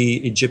 Think of the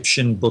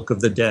Egyptian Book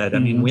of the Dead. I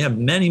mean, we have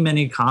many,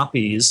 many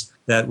copies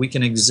that we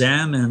can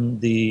examine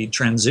the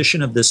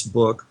transition of this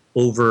book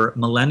over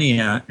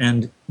millennia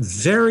and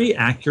very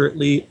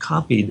accurately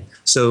copied.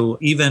 So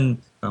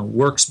even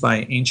works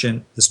by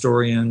ancient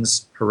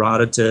historians,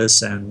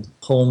 Herodotus and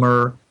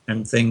Homer,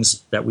 and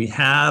things that we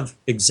have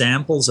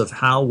examples of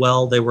how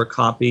well they were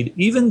copied,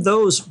 even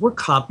those were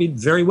copied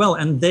very well,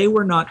 and they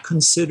were not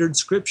considered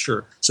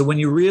scripture. So when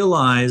you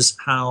realize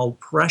how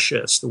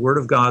precious the Word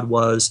of God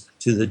was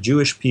to the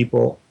Jewish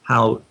people,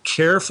 how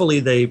carefully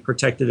they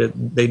protected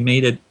it, they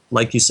made it,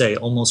 like you say,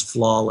 almost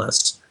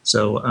flawless.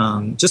 So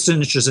just an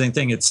interesting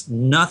thing. It's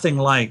nothing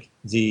like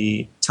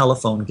the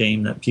telephone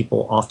game that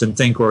people often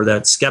think, or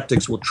that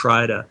skeptics will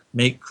try to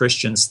make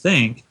Christians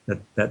think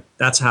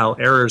that's how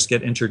errors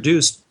get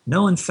introduced.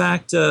 No, in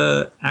fact,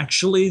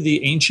 actually,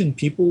 the ancient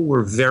people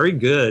were very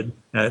good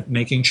at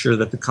making sure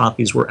that the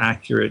copies were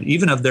accurate.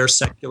 Even of their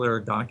secular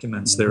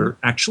documents, they're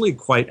actually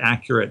quite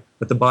accurate.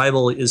 But the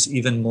Bible is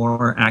even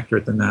more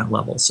accurate than that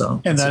level.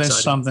 So, and that is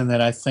exciting. something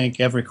that I think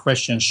every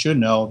Christian should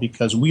know,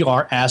 because we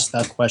are asked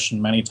that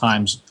question many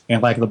times.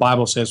 And like the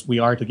Bible says, we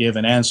are to give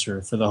an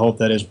answer for the hope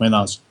that is within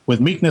us. With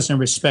meekness and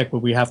respect, but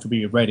we have to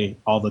be ready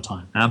all the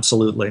time.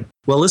 Absolutely.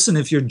 Well, listen,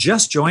 if you're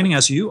just joining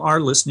us, you are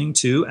listening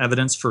to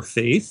Evidence for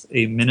Faith,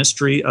 a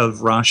ministry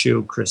of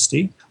Ratio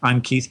Christi.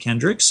 I'm Keith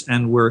Kendricks,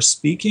 and we're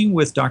speaking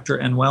with Dr.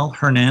 Enuel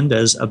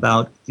Hernandez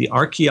about the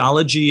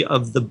archaeology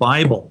of the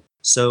Bible.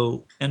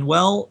 So,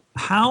 Enuel,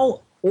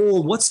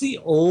 what's the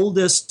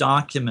oldest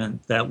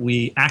document that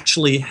we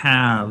actually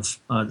have,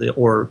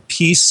 or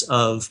piece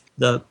of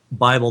the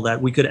Bible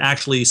that we could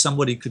actually,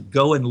 somebody could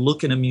go and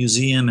look in a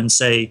museum and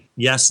say,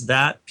 yes,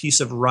 that piece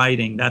of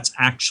writing, that's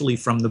actually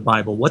from the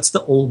Bible? What's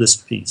the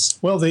oldest piece?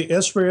 Well, the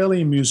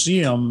Israeli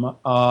Museum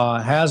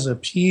has a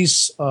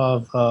piece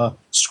of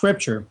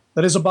scripture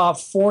that is about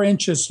 4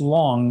 inches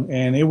long,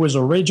 and it was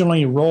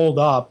originally rolled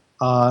up,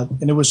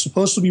 and it was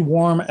supposed to be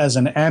worn as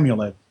an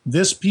amulet.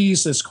 This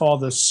piece is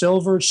called the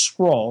Silver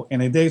Scroll,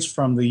 and it dates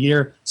from the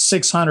year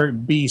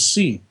 600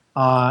 BC.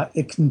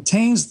 It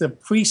contains the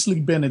priestly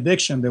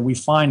benediction that we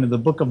find in the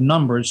book of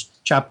Numbers,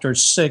 chapter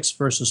 6,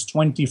 verses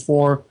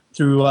 24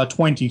 through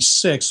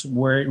 26,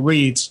 where it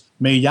reads,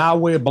 "May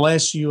Yahweh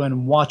bless you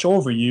and watch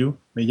over you.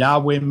 May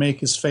Yahweh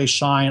make his face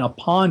shine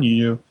upon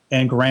you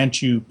and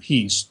grant you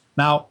peace."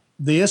 Now,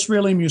 the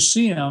Israeli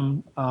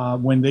Museum,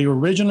 when they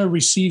originally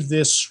received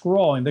this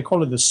scroll, and they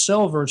call it the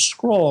Silver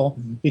Scroll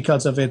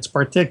because of its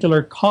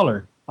particular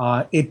color,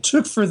 it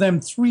took for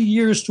them 3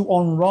 years to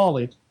unroll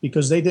it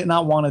because they did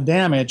not want to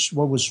damage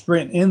what was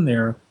written in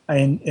there.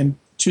 And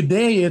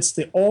today, it's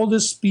the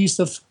oldest piece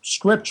of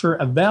scripture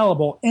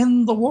available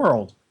in the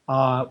world,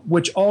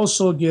 which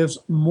also gives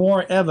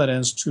more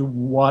evidence to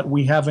what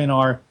we have in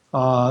our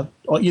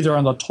either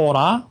in the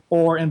Torah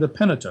or in the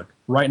Pentateuch.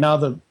 Right now,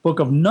 the book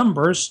of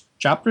Numbers,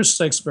 chapter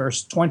 6,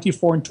 verse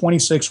 24 and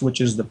 26,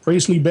 which is the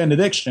priestly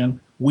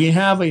benediction, we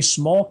have a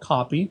small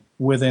copy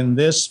within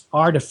this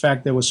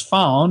artifact that was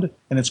found,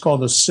 and it's called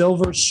the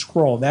Silver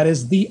Scroll. That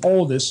is the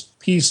oldest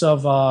piece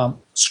of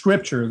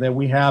scripture that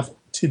we have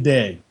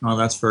today. Oh,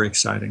 that's very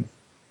exciting.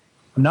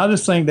 Another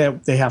thing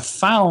that they have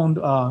found,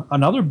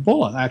 another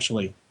bulla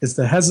actually, is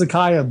the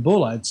Hezekiah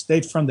bulla. It's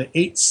dated from the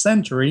 8th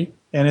century,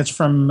 and it's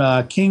from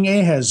King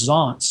Ahaz's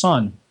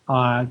son.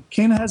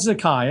 King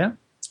Hezekiah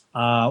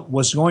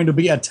was going to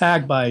be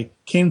attacked by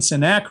King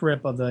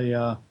Sennacherib of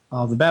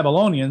the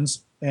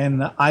Babylonians,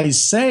 and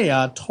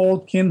Isaiah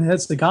told King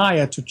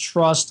Hezekiah to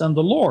trust in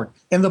the Lord.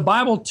 And the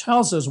Bible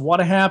tells us what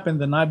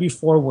happened the night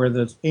before, where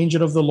the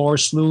angel of the Lord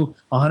slew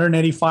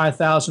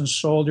 185,000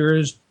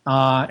 soldiers,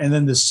 and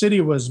then the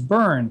city was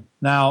burned.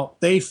 Now,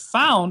 they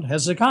found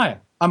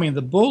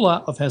the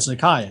bulla of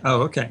Hezekiah.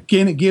 Oh, okay.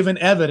 Given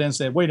evidence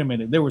that, wait a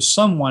minute, there was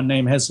someone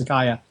named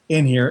Hezekiah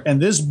in here. And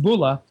this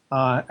bulla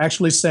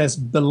actually says,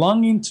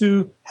 belonging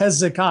to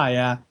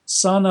Hezekiah,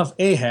 son of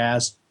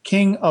Ahaz,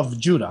 king of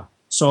Judah.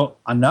 So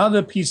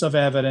another piece of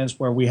evidence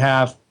where we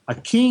have a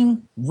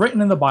king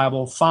written in the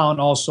Bible found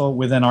also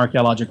within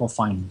archaeological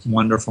findings.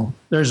 Wonderful.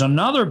 There's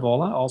another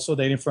bulla also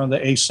dating from the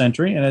 8th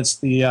century, and it's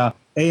the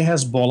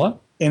Ahaz bulla.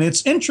 And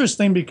it's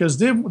interesting because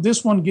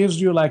this one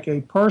gives you like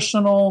a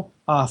personal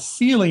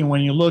feeling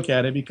when you look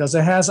at it, because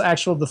it has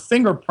the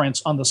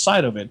fingerprints on the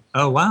side of it.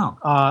 Oh,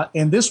 wow.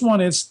 And this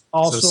one is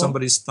also... So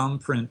somebody's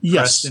thumbprint Yes.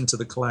 pressed into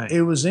the clay.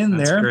 It was in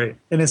That's there. great.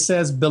 And it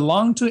says,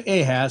 belong to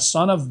Ahaz,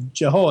 son of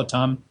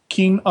Jehoiakim,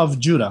 king of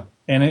Judah.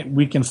 And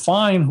we can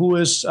find who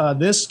is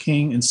this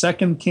king in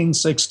 2 Kings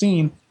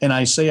 16 and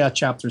Isaiah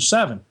chapter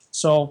 7.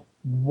 So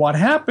what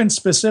happened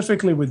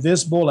specifically with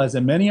this bull is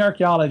that many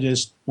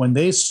archaeologists, when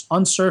they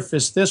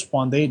unsurfaced this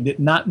one, they did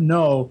not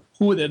know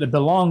who it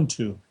belonged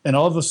to. And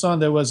all of a sudden,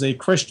 there was a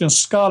Christian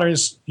scholar.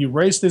 He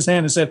raised his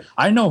hand and said,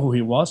 I know who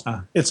he was.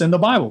 It's in the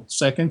Bible,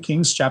 2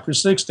 Kings chapter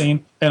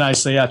 16 and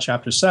Isaiah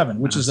chapter 7,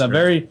 which is a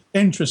very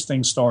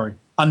interesting story.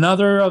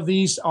 Another of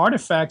these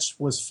artifacts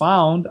was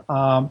found,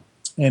 and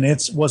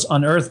it was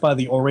unearthed by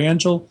the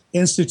Oriental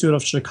Institute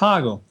of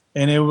Chicago.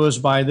 And it was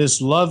by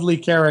this lovely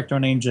character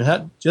named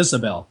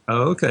Jezebel.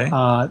 Oh, okay.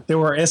 They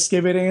were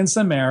excavating in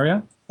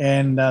Samaria,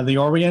 and the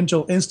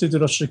Oriental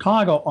Institute of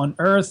Chicago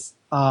unearthed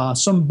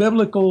some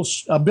biblical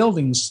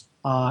buildings,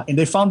 and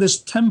they found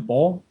this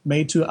temple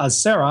made to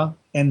Asherah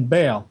and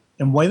Baal.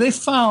 And when they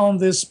found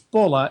this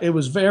bulla, it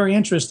was very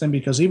interesting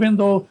because even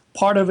though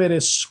part of it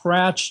is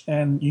scratched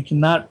and you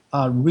cannot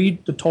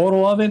read the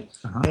total of it,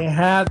 they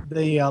had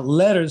the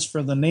letters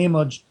for the name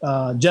of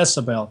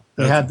Jezebel.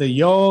 They had the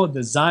Yod,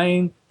 the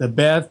Zayin, the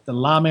Beth, the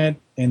Lamed,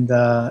 and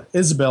the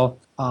Isabel.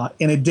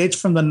 And it dates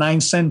from the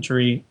 9th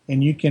century,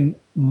 and you can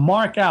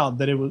mark out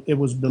that it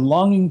was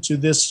belonging to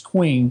this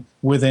queen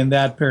within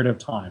that period of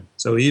time.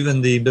 So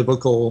even the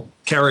biblical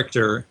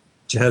character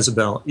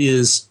Jezebel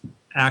is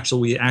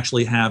we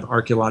actually have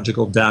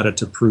archaeological data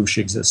to prove she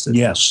existed.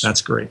 Yes.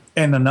 That's great.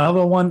 And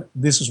another one,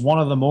 this is one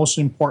of the most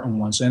important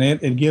ones, and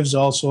it gives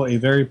also a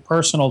very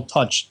personal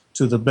touch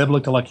to the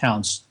biblical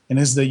accounts, and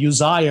is the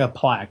Uzziah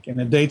plaque, and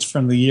it dates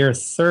from the year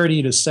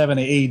 30 to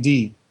 70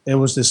 A.D. It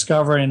was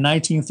discovered in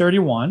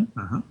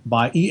 1931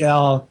 by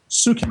E.L.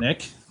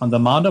 Sukenik on the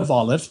Mount of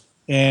Olive.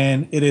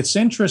 And it's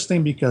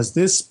interesting because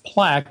this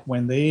plaque,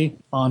 when they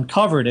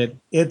uncovered it,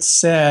 it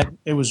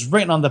was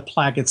written on the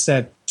plaque, it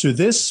said, "To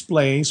this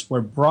place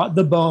were brought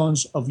the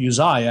bones of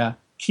Uzziah,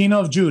 king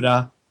of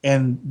Judah,"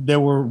 and there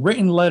were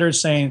written letters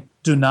saying,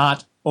 "Do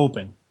not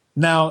open."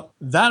 Now,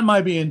 that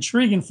might be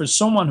intriguing for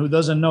someone who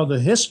doesn't know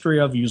the history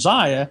of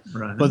Uzziah,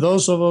 but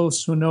those of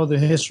us who know the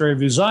history of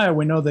Uzziah,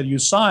 we know that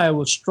Uzziah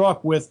was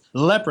struck with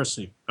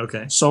leprosy.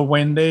 Okay. So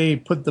when they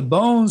put the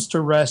bones to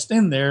rest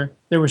in there,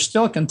 they were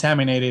still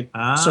contaminated.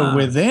 So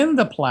within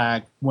the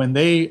plaque, when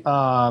they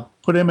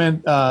put him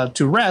in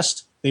to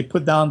rest, they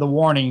put down the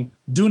warning,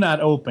 "Do not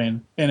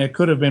open," and it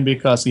could have been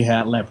because he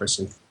had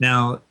leprosy.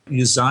 Now,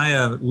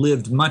 Uzziah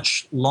lived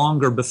much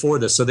longer before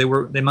this, so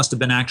they must have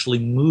been actually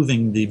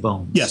moving the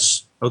bones.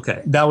 Yes.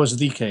 Okay. That was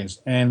the case.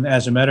 And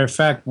as a matter of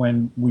fact,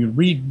 when we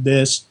read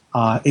this,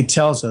 it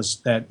tells us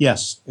that,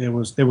 yes, there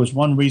was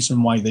one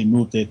reason why they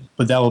moved it,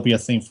 but that will be a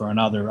thing for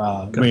another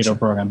radio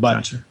program.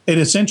 But it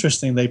is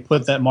interesting they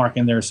put that mark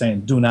in there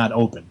saying, "Do not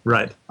open."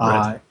 Right.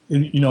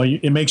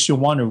 It makes you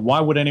wonder,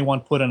 why would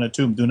anyone put on a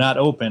tomb, "Do not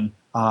open,"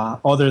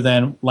 other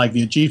than like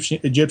the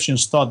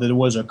Egyptians thought that it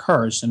was a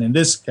curse. And in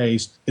this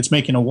case, it's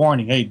making a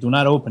warning, hey, do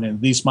not open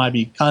it. These might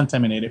be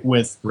contaminated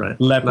with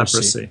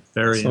leprosy.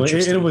 Very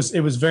interesting.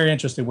 It was very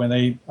interesting when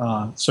they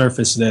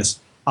surfaced this.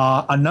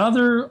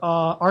 Another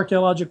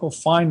archaeological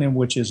finding,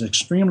 which is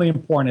extremely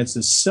important, it's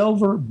the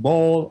silver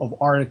bowl of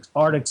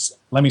Artax.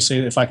 Let me see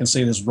if I can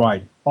say this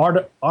right.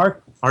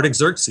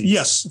 Artaxerxes.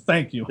 Yes,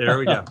 thank you. There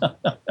we go.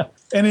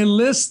 And it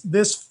lists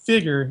this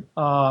figure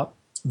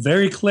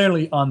very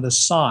clearly on the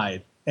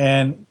side.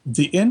 And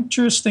the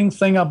interesting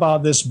thing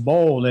about this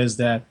bowl is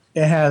that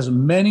it has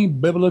many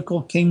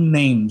biblical king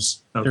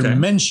names. They're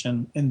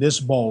mentioned in this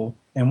bowl.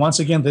 And once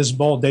again, this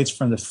bowl dates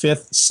from the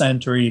 5th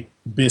century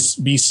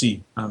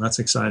BC. Oh, that's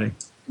exciting.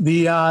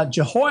 The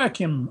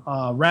Jehoiakim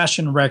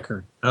ration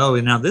record. Oh,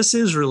 and now this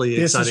is really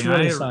exciting. Is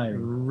really I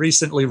exciting.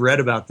 Recently read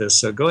about this,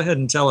 so go ahead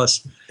and tell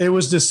us. It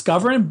was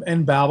discovered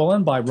in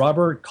Babylon by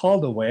Robert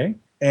Caldaway,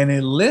 and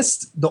it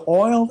lists the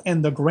oil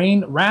and the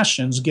grain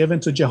rations given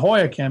to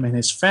Jehoiakim and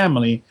his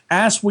family,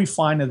 as we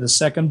find in the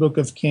 2nd book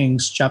of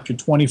Kings, chapter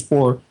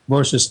 24,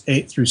 verses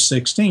 8 through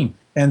 16.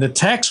 And the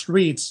text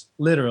reads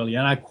literally,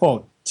 and I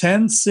quote,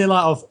 10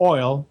 selah of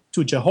oil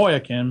to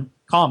Jehoiakim,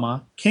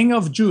 king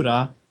of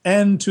Judah,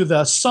 and to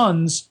the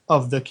sons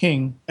of the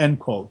king, end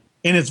quote.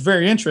 And it's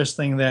very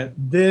interesting that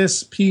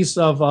this piece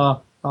of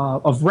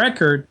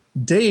record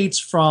dates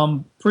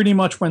from pretty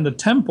much when the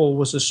temple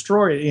was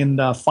destroyed in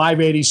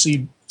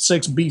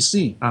 586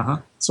 BC.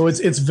 So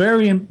it's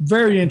very,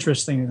 very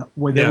interesting that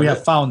we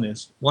have found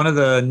this. One of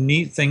the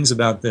neat things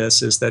about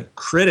this is that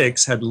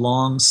critics had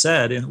long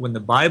said, and when the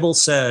Bible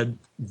said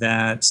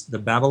that the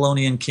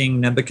Babylonian king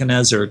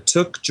Nebuchadnezzar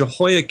took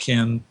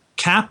Jehoiakim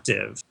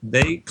captive,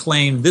 they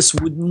claimed this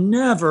would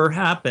never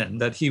happen,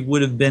 that he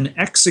would have been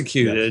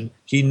executed. Yes.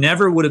 He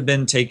never would have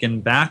been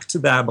taken back to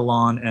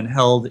Babylon and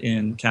held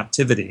in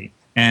captivity.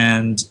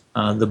 And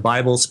the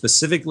Bible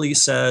specifically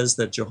says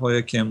that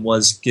Jehoiakim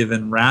was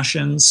given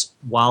rations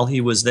while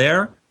he was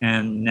there,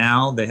 and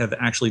now they have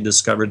actually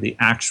discovered the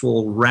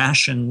actual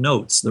ration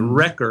notes, the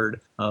record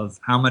of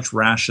how much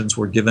rations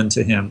were given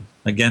to him.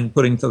 Again,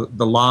 putting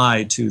the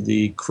lie to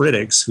the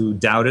critics who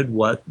doubted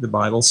what the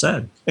Bible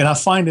said. And I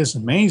find this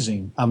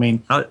amazing. I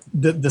mean,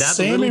 the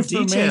same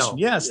information, detail.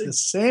 Yes, the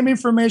same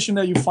information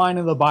that you find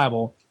in the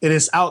Bible, it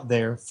is out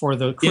there for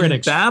the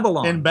critics. In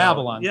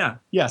Babylon. Yeah.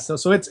 Yeah,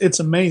 so it's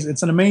amazing.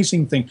 It's an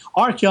amazing thing.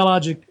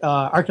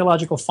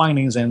 Archaeological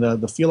findings and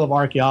the field of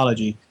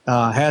archaeology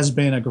has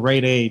been a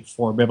great aid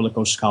for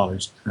biblical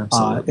scholars.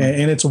 Absolutely.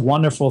 And it's a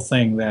wonderful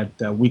thing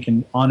that we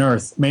can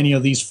unearth many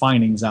of these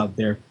findings out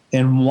there.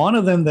 And one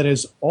of them that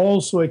is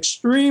also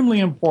extremely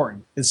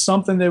important is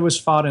something that was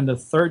found in the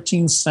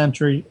 13th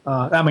century.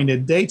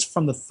 It dates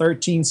from the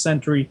 13th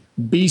century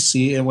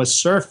BC. It was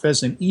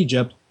surfaced in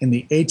Egypt in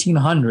the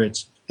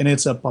 1800s. And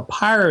it's a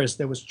papyrus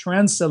that was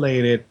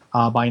translated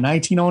by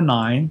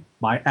 1909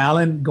 by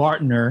Alan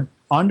Gardner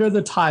under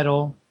the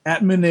title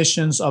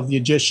Admonitions of the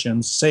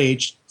Egyptians,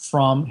 Sage,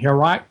 from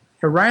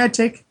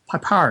Hieratic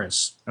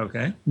Papyrus.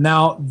 Okay.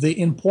 Now, the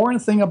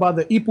important thing about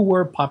the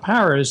Ipuwer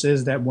Papyrus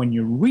is that when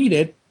you read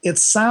it, it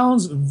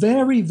sounds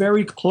very,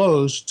 very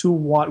close to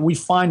what we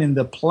find in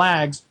the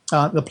plagues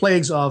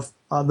of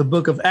the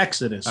book of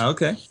Exodus.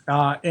 Okay.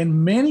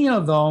 And many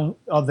of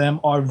them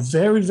are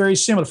very, very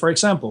similar. For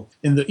example,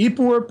 in the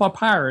Ipuwer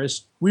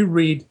Papyrus, we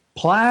read,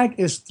 plague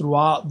is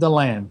throughout the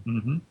land.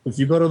 Mm-hmm. If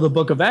you go to the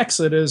book of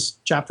Exodus,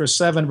 chapter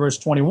 7, verse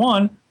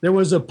 21, there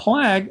was a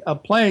plague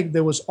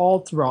that was all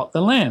throughout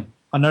the land.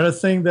 Another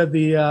thing that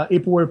the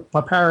Ipuwer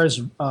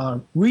Papyrus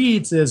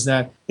reads is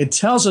that it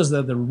tells us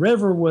that the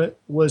river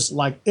was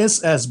like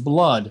as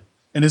blood.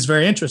 And it's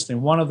very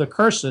interesting. One of the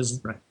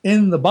curses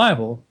in the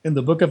Bible, in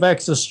the book of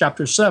Exodus,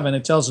 chapter 7,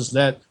 it tells us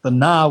that the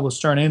Nile was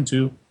turned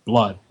into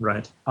blood.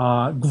 Right.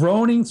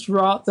 Groaning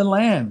throughout the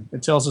land,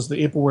 it tells us the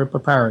Ipuwer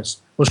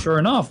Papyrus. Well, sure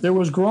enough, there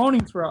was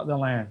groaning throughout the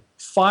land.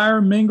 Fire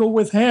mingled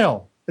with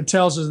hail, it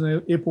tells us in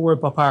the Ipuwer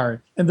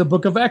Papyrus. And the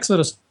book of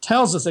Exodus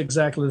tells us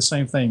exactly the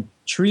same thing.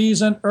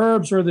 Trees and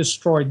herbs are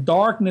destroyed,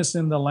 darkness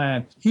in the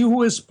land. He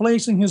who is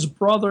placing his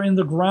brother in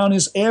the ground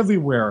is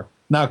everywhere.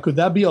 Now, could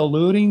that be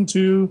alluding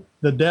to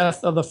the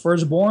death of the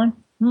firstborn?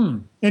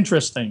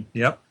 Interesting.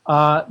 Yep.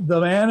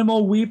 The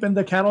animal weep and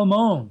the cattle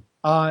moan.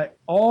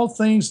 All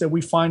things that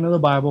we find in the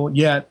Bible,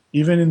 yet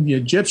even in the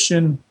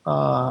Egyptian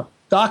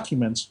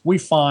documents, we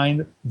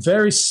find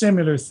very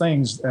similar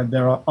things that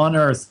are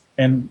unearthed.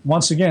 And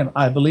once again,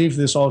 I believe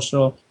this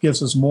also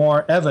gives us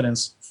more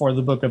evidence for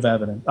the book of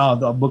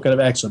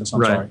Exodus.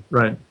 I'm sorry.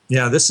 Right.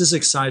 Yeah, this is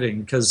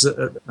exciting because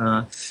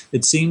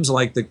it seems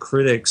like the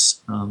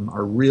critics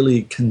are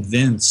really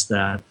convinced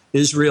that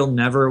Israel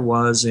never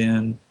was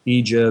in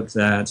Egypt,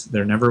 that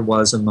there never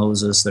was a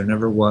Moses, there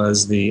never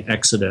was the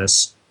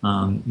Exodus.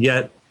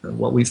 Yet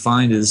what we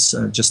find is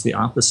just the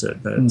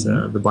opposite,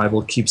 that the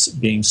Bible keeps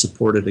being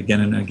supported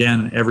again and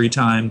again. Every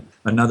time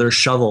another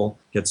shovel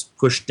gets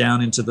pushed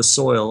down into the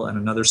soil and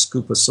another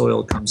scoop of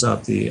soil comes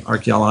up, the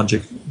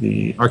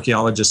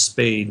archaeologist's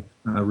spade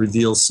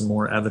reveals some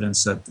more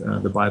evidence that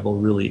the Bible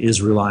really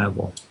is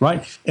reliable.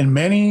 Right. And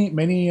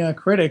many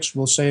critics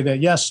will say that,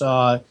 yes,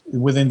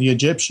 within the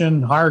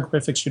Egyptian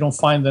hieroglyphics, you don't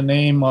find the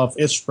name of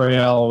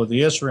Israel or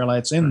the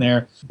Israelites in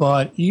there.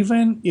 But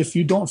even if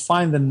you don't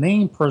find the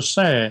name per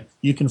se,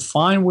 you can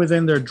find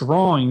within their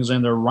drawings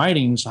and their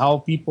writings how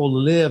people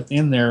lived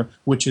in there,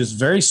 which is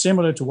very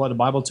similar to what the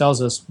Bible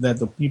tells us that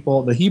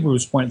the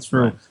Hebrews went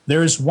through. Right.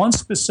 There is one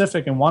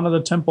specific in one of the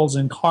temples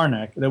in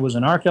Karnak. There was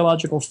an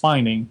archaeological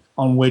finding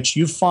on which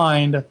you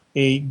find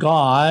a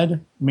god,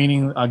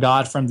 meaning a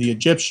god from the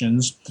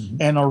Egyptians,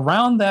 and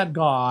around that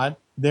god,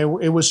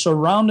 it was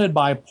surrounded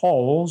by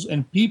poles,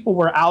 and people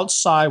were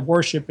outside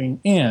worshiping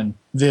in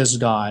this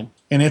god.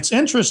 And it's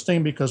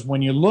interesting because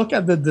when you look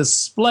at the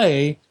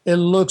display, it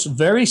looks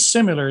very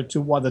similar to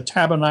what the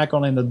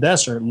tabernacle in the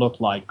desert looked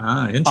like.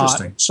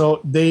 Interesting.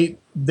 So they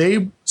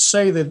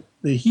say that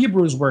the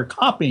Hebrews were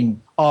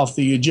copying of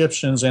the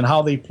Egyptians and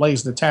how they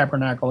placed the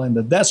tabernacle in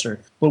the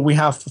desert. But we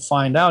have to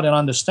find out and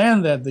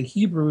understand that the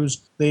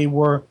Hebrews, they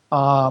were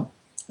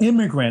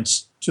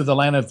immigrants to the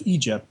land of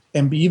Egypt.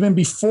 And even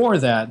before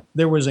that,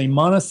 there was a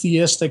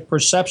monotheistic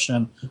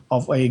perception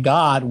of a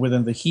God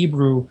within the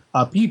Hebrew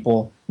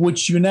people,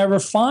 which you never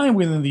find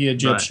within the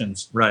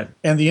Egyptians. Right.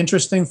 And the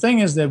interesting thing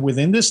is that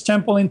within this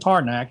temple in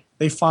Karnak,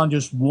 they found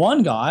just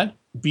one God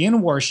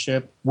being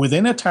worshipped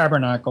within a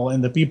tabernacle,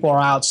 and the people are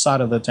outside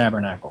of the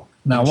tabernacle.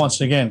 Now, once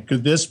again,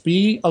 could this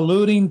be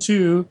alluding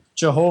to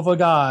Jehovah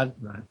God,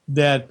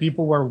 that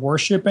people were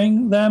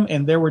worshiping them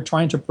and they were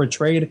trying to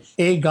portray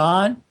a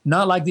God,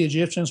 not like the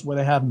Egyptians where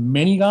they have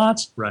many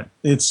gods? Right.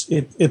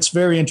 It's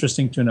very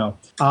interesting to know.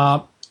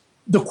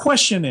 The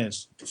question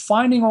is,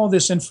 finding all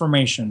this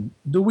information,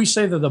 do we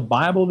say that the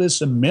Bible is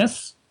a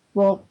myth?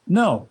 Well,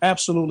 no,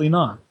 absolutely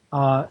not.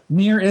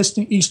 Near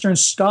Eastern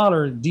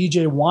scholar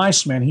D.J.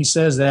 Weissman, he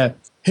says that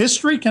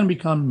history can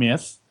become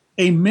myth.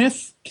 A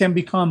myth can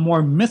become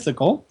more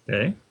mythical,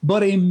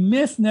 but a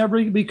myth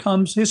never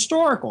becomes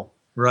historical.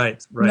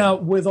 Right. Now,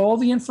 with all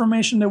the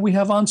information that we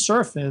have on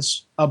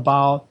surface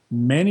about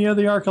many of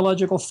the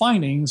archaeological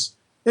findings,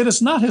 it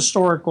is not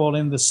historical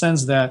in the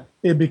sense that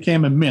it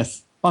became a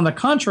myth. On the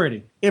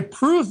contrary, it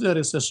proves that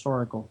it's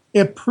historical.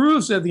 It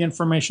proves that the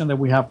information that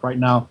we have right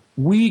now,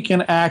 we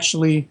can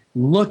actually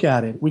look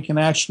at it. We can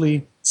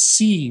actually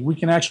see. We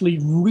can actually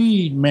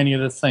read many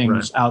of the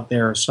things out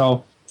there.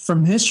 So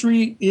from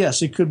history,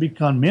 yes, it could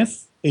become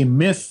myth. A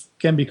myth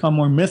can become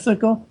more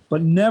mythical,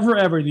 but never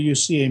ever do you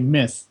see a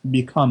myth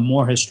become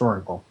more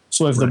historical.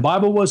 So if the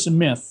Bible was a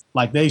myth,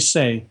 like they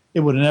say,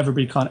 it would never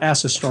become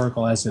as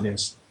historical as it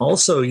is.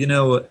 Also,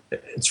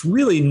 it's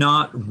really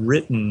not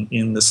written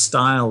in the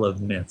style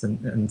of myth.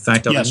 And in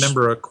fact, I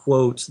remember a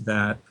quote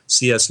that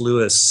C.S.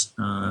 Lewis,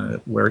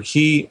 where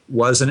he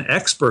was an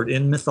expert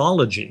in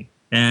mythology.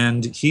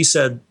 And he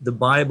said the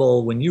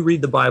Bible, when you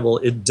read the Bible,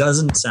 it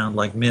doesn't sound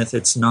like myth.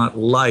 It's not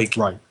like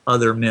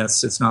other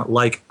myths. It's not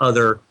like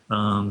other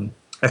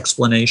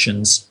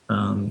explanations.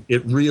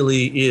 It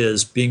really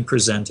is being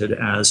presented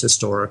as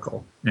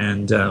historical.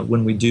 And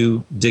when we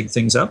do dig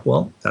things up,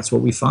 well, that's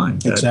what we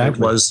find. That Exactly.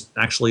 it was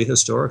actually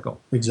historical.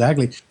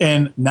 Exactly.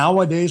 And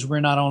nowadays,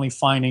 we're not only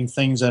finding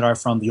things that are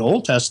from the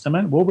Old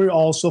Testament, but we're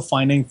also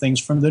finding things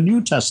from the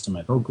New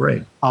Testament. Oh,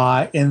 great.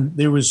 And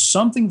there was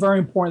something very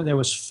important that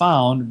was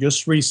found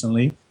just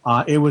recently.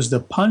 It was the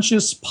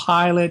Pontius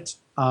Pilate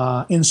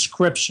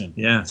inscription.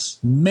 Yes.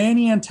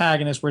 Many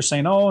antagonists were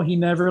saying, "Oh, he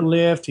never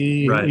lived.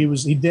 Right.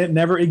 He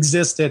never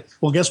existed."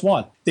 Well, guess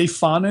what? They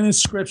found an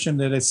inscription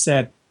that it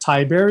said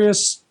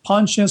Tiberius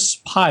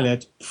Pontius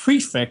Pilate,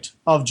 prefect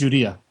of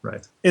Judea.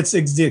 Right. It's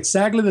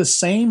exactly the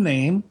same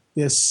name,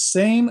 the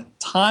same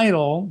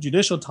title,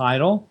 judicial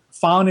title,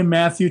 found in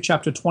Matthew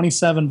chapter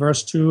 27,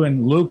 verse 2,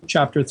 and Luke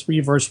chapter 3,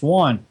 verse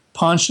 1.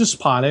 Pontius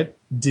Pilate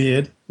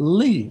did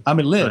live.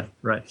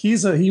 Right.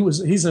 He's a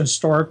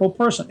historical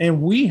person,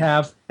 and we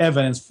have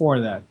evidence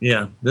for that.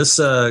 Yeah, this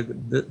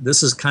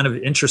is kind of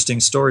an interesting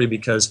story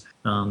because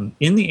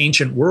in the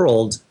ancient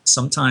world,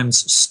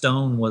 sometimes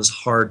stone was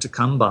hard to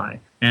come by.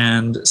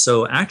 And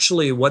so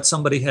actually what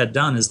somebody had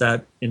done is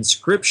that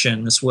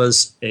inscription, this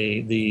was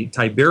the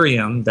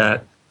Tiberium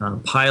that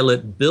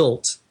Pilate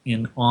built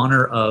in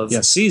honor of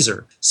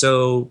Caesar.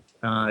 So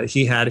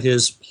he had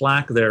his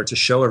plaque there to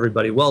show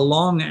everybody. Well,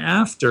 long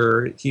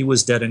after he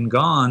was dead and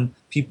gone,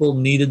 people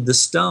needed the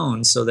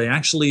stone. So they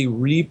actually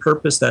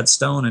repurposed that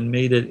stone and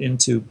made it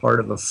into part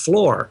of a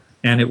floor.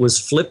 And it was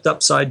flipped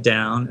upside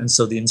down. And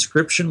so the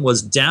inscription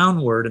was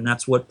downward, and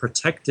that's what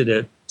protected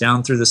it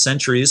down through the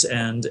centuries.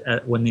 And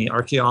when the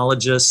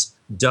archaeologists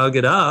dug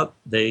it up,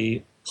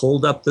 they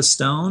pulled up the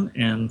stone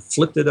and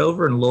flipped it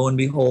over, and lo and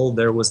behold,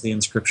 there was the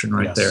inscription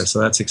right there. So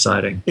that's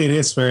exciting. It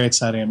is very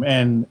exciting.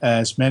 And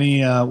as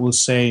many will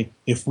say,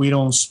 if we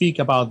don't speak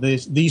about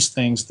these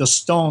things, the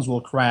stones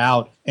will cry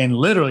out. And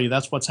literally,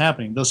 that's what's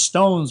happening. The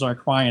stones are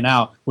crying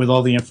out with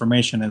all the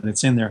information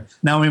that's in there.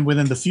 Now,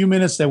 within the few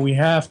minutes that we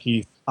have,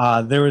 Keith,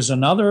 there is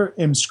another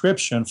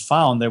inscription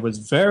found that was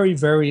very,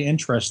 very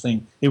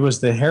interesting. It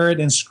was the Herod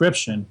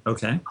inscription.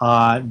 Okay.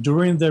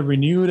 During the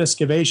renewed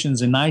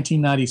excavations in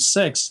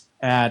 1996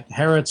 at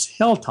Herod's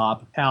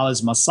Hilltop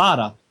Palace,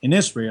 Masada, in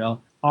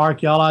Israel,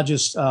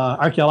 archaeologist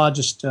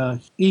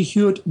Ehud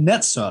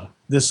Netzer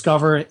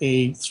discovered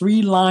a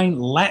 3-line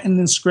Latin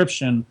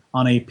inscription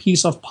on a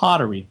piece of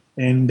pottery.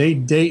 And they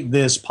date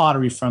this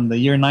pottery from the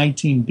year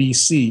 19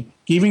 BC,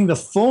 giving the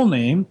full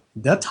name,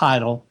 the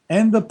title,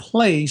 and the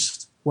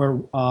place where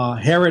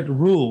Herod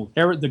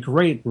the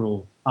Great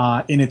ruled.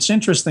 And it's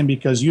interesting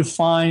because you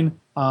find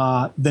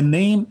the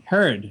name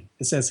Herod.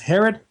 It says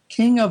Herod,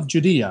 King of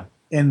Judea.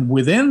 And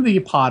within the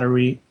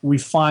pottery, we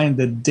find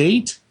the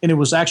date, and it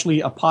was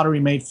actually a pottery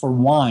made for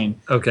wine.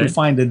 Okay. We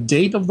find the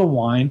date of the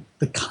wine,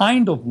 the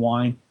kind of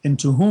wine, and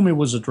to whom it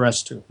was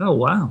addressed to. Oh,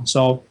 wow.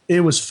 So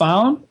it was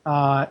found,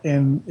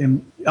 and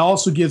it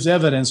also gives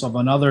evidence of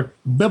another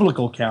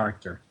biblical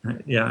character.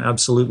 Yeah,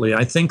 absolutely.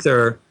 I think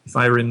there, if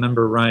I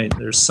remember right,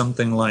 there's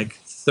something like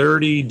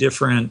 30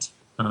 different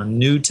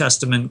New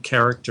Testament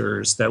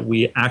characters that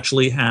we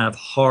actually have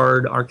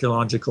hard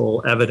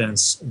archaeological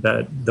evidence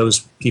that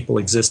those people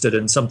existed,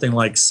 and something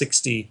like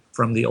 60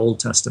 from the Old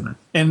Testament.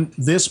 And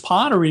this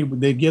pottery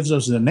that gives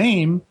us the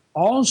name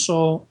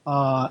also,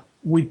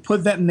 we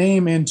put that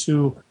name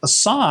into a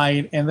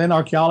side, and then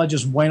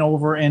archaeologists went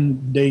over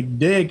and they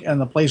dig in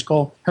a place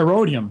called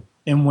Herodium.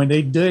 And when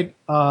they dig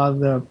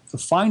the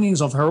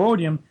findings of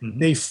Herodium,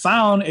 they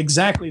found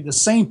exactly the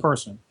same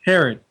person,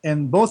 Herod.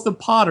 And both the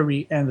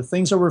pottery and the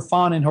things that were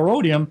found in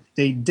Herodium,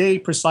 they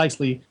date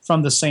precisely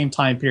from the same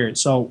time period.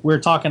 So we're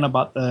talking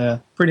about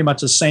pretty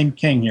much the same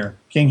king here,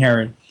 King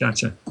Herod.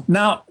 Gotcha.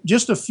 Now,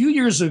 just a few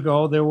years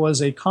ago, there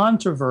was a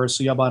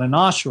controversy about an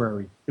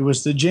ossuary. It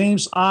was the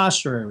James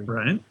Ossuary.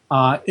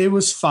 Right. It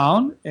was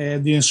found,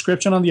 the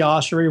inscription on the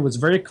ossuary was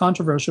very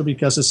controversial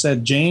because it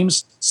said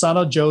James, son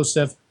of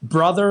Joseph,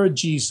 brother of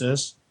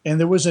Jesus, and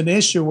there was an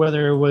issue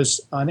whether it was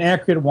an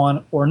accurate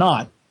one or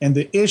not. And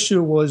the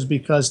issue was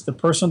because the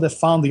person that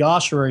found the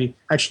ossuary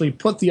actually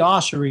put the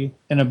ossuary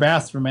in a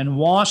bathroom and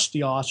washed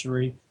the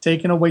ossuary,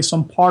 taking away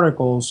some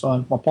particles,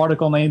 a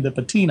particle named the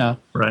patina,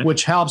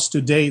 which helps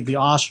to date the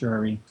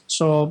ossuary.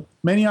 So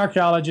many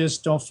archaeologists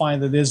don't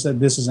find that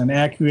this is an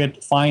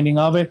accurate finding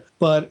of it,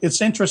 but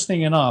it's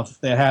interesting enough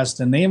that it has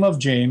the name of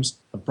James,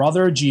 the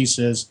brother of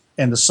Jesus,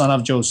 and the son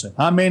of Joseph.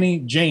 How many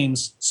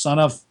James, son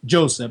of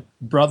Joseph,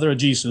 brother of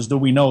Jesus, do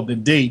we know the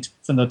date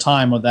from the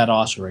time of that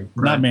ossuary?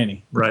 Right. Not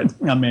many.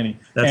 Right. Not many.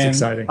 That's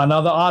exciting.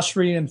 Another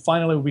ossuary, and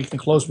finally we can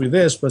close with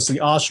this, was the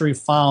ossuary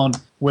found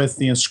with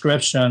the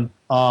inscription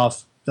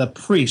of the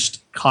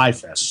priest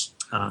Caiaphas.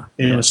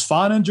 It was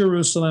found in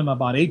Jerusalem,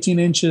 about 18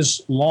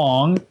 inches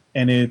long,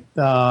 and it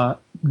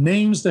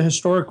names the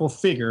historical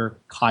figure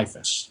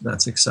Caiaphas.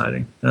 That's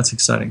exciting. That's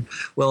exciting.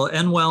 Well,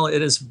 Enwell,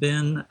 it has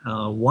been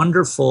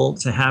wonderful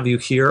to have you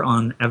here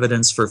on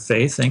Evidence for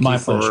Faith. Thank you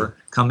for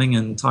coming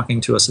and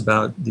talking to us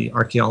about the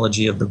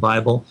archaeology of the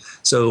Bible.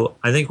 So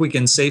I think we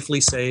can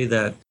safely say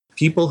that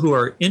people who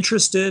are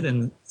interested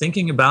in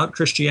thinking about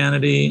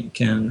Christianity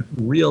can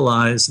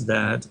realize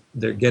that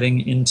they're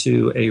getting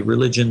into a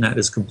religion that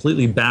is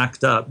completely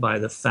backed up by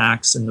the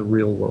facts in the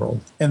real world.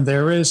 And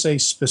there is a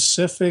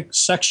specific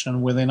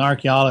section within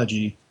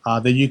archaeology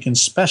that you can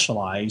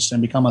specialize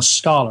and become a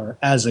scholar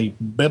as a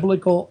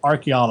biblical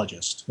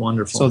archaeologist.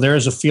 Wonderful. So there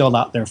is a field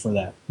out there for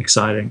that.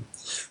 Exciting.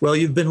 Well,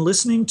 you've been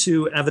listening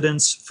to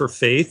Evidence for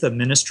Faith, a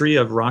ministry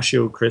of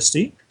Ratio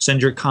Christi.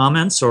 Send your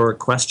comments or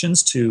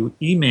questions to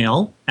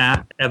email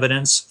at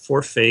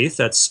evidenceforfaith.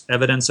 That's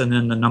evidence and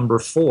then the number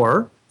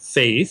 4,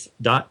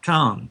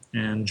 faith.com.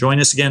 And join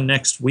us again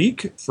next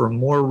week for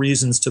more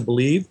reasons to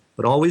believe.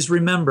 But always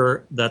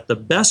remember that the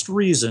best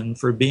reason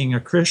for being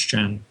a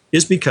Christian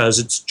is because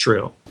it's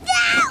true.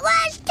 That was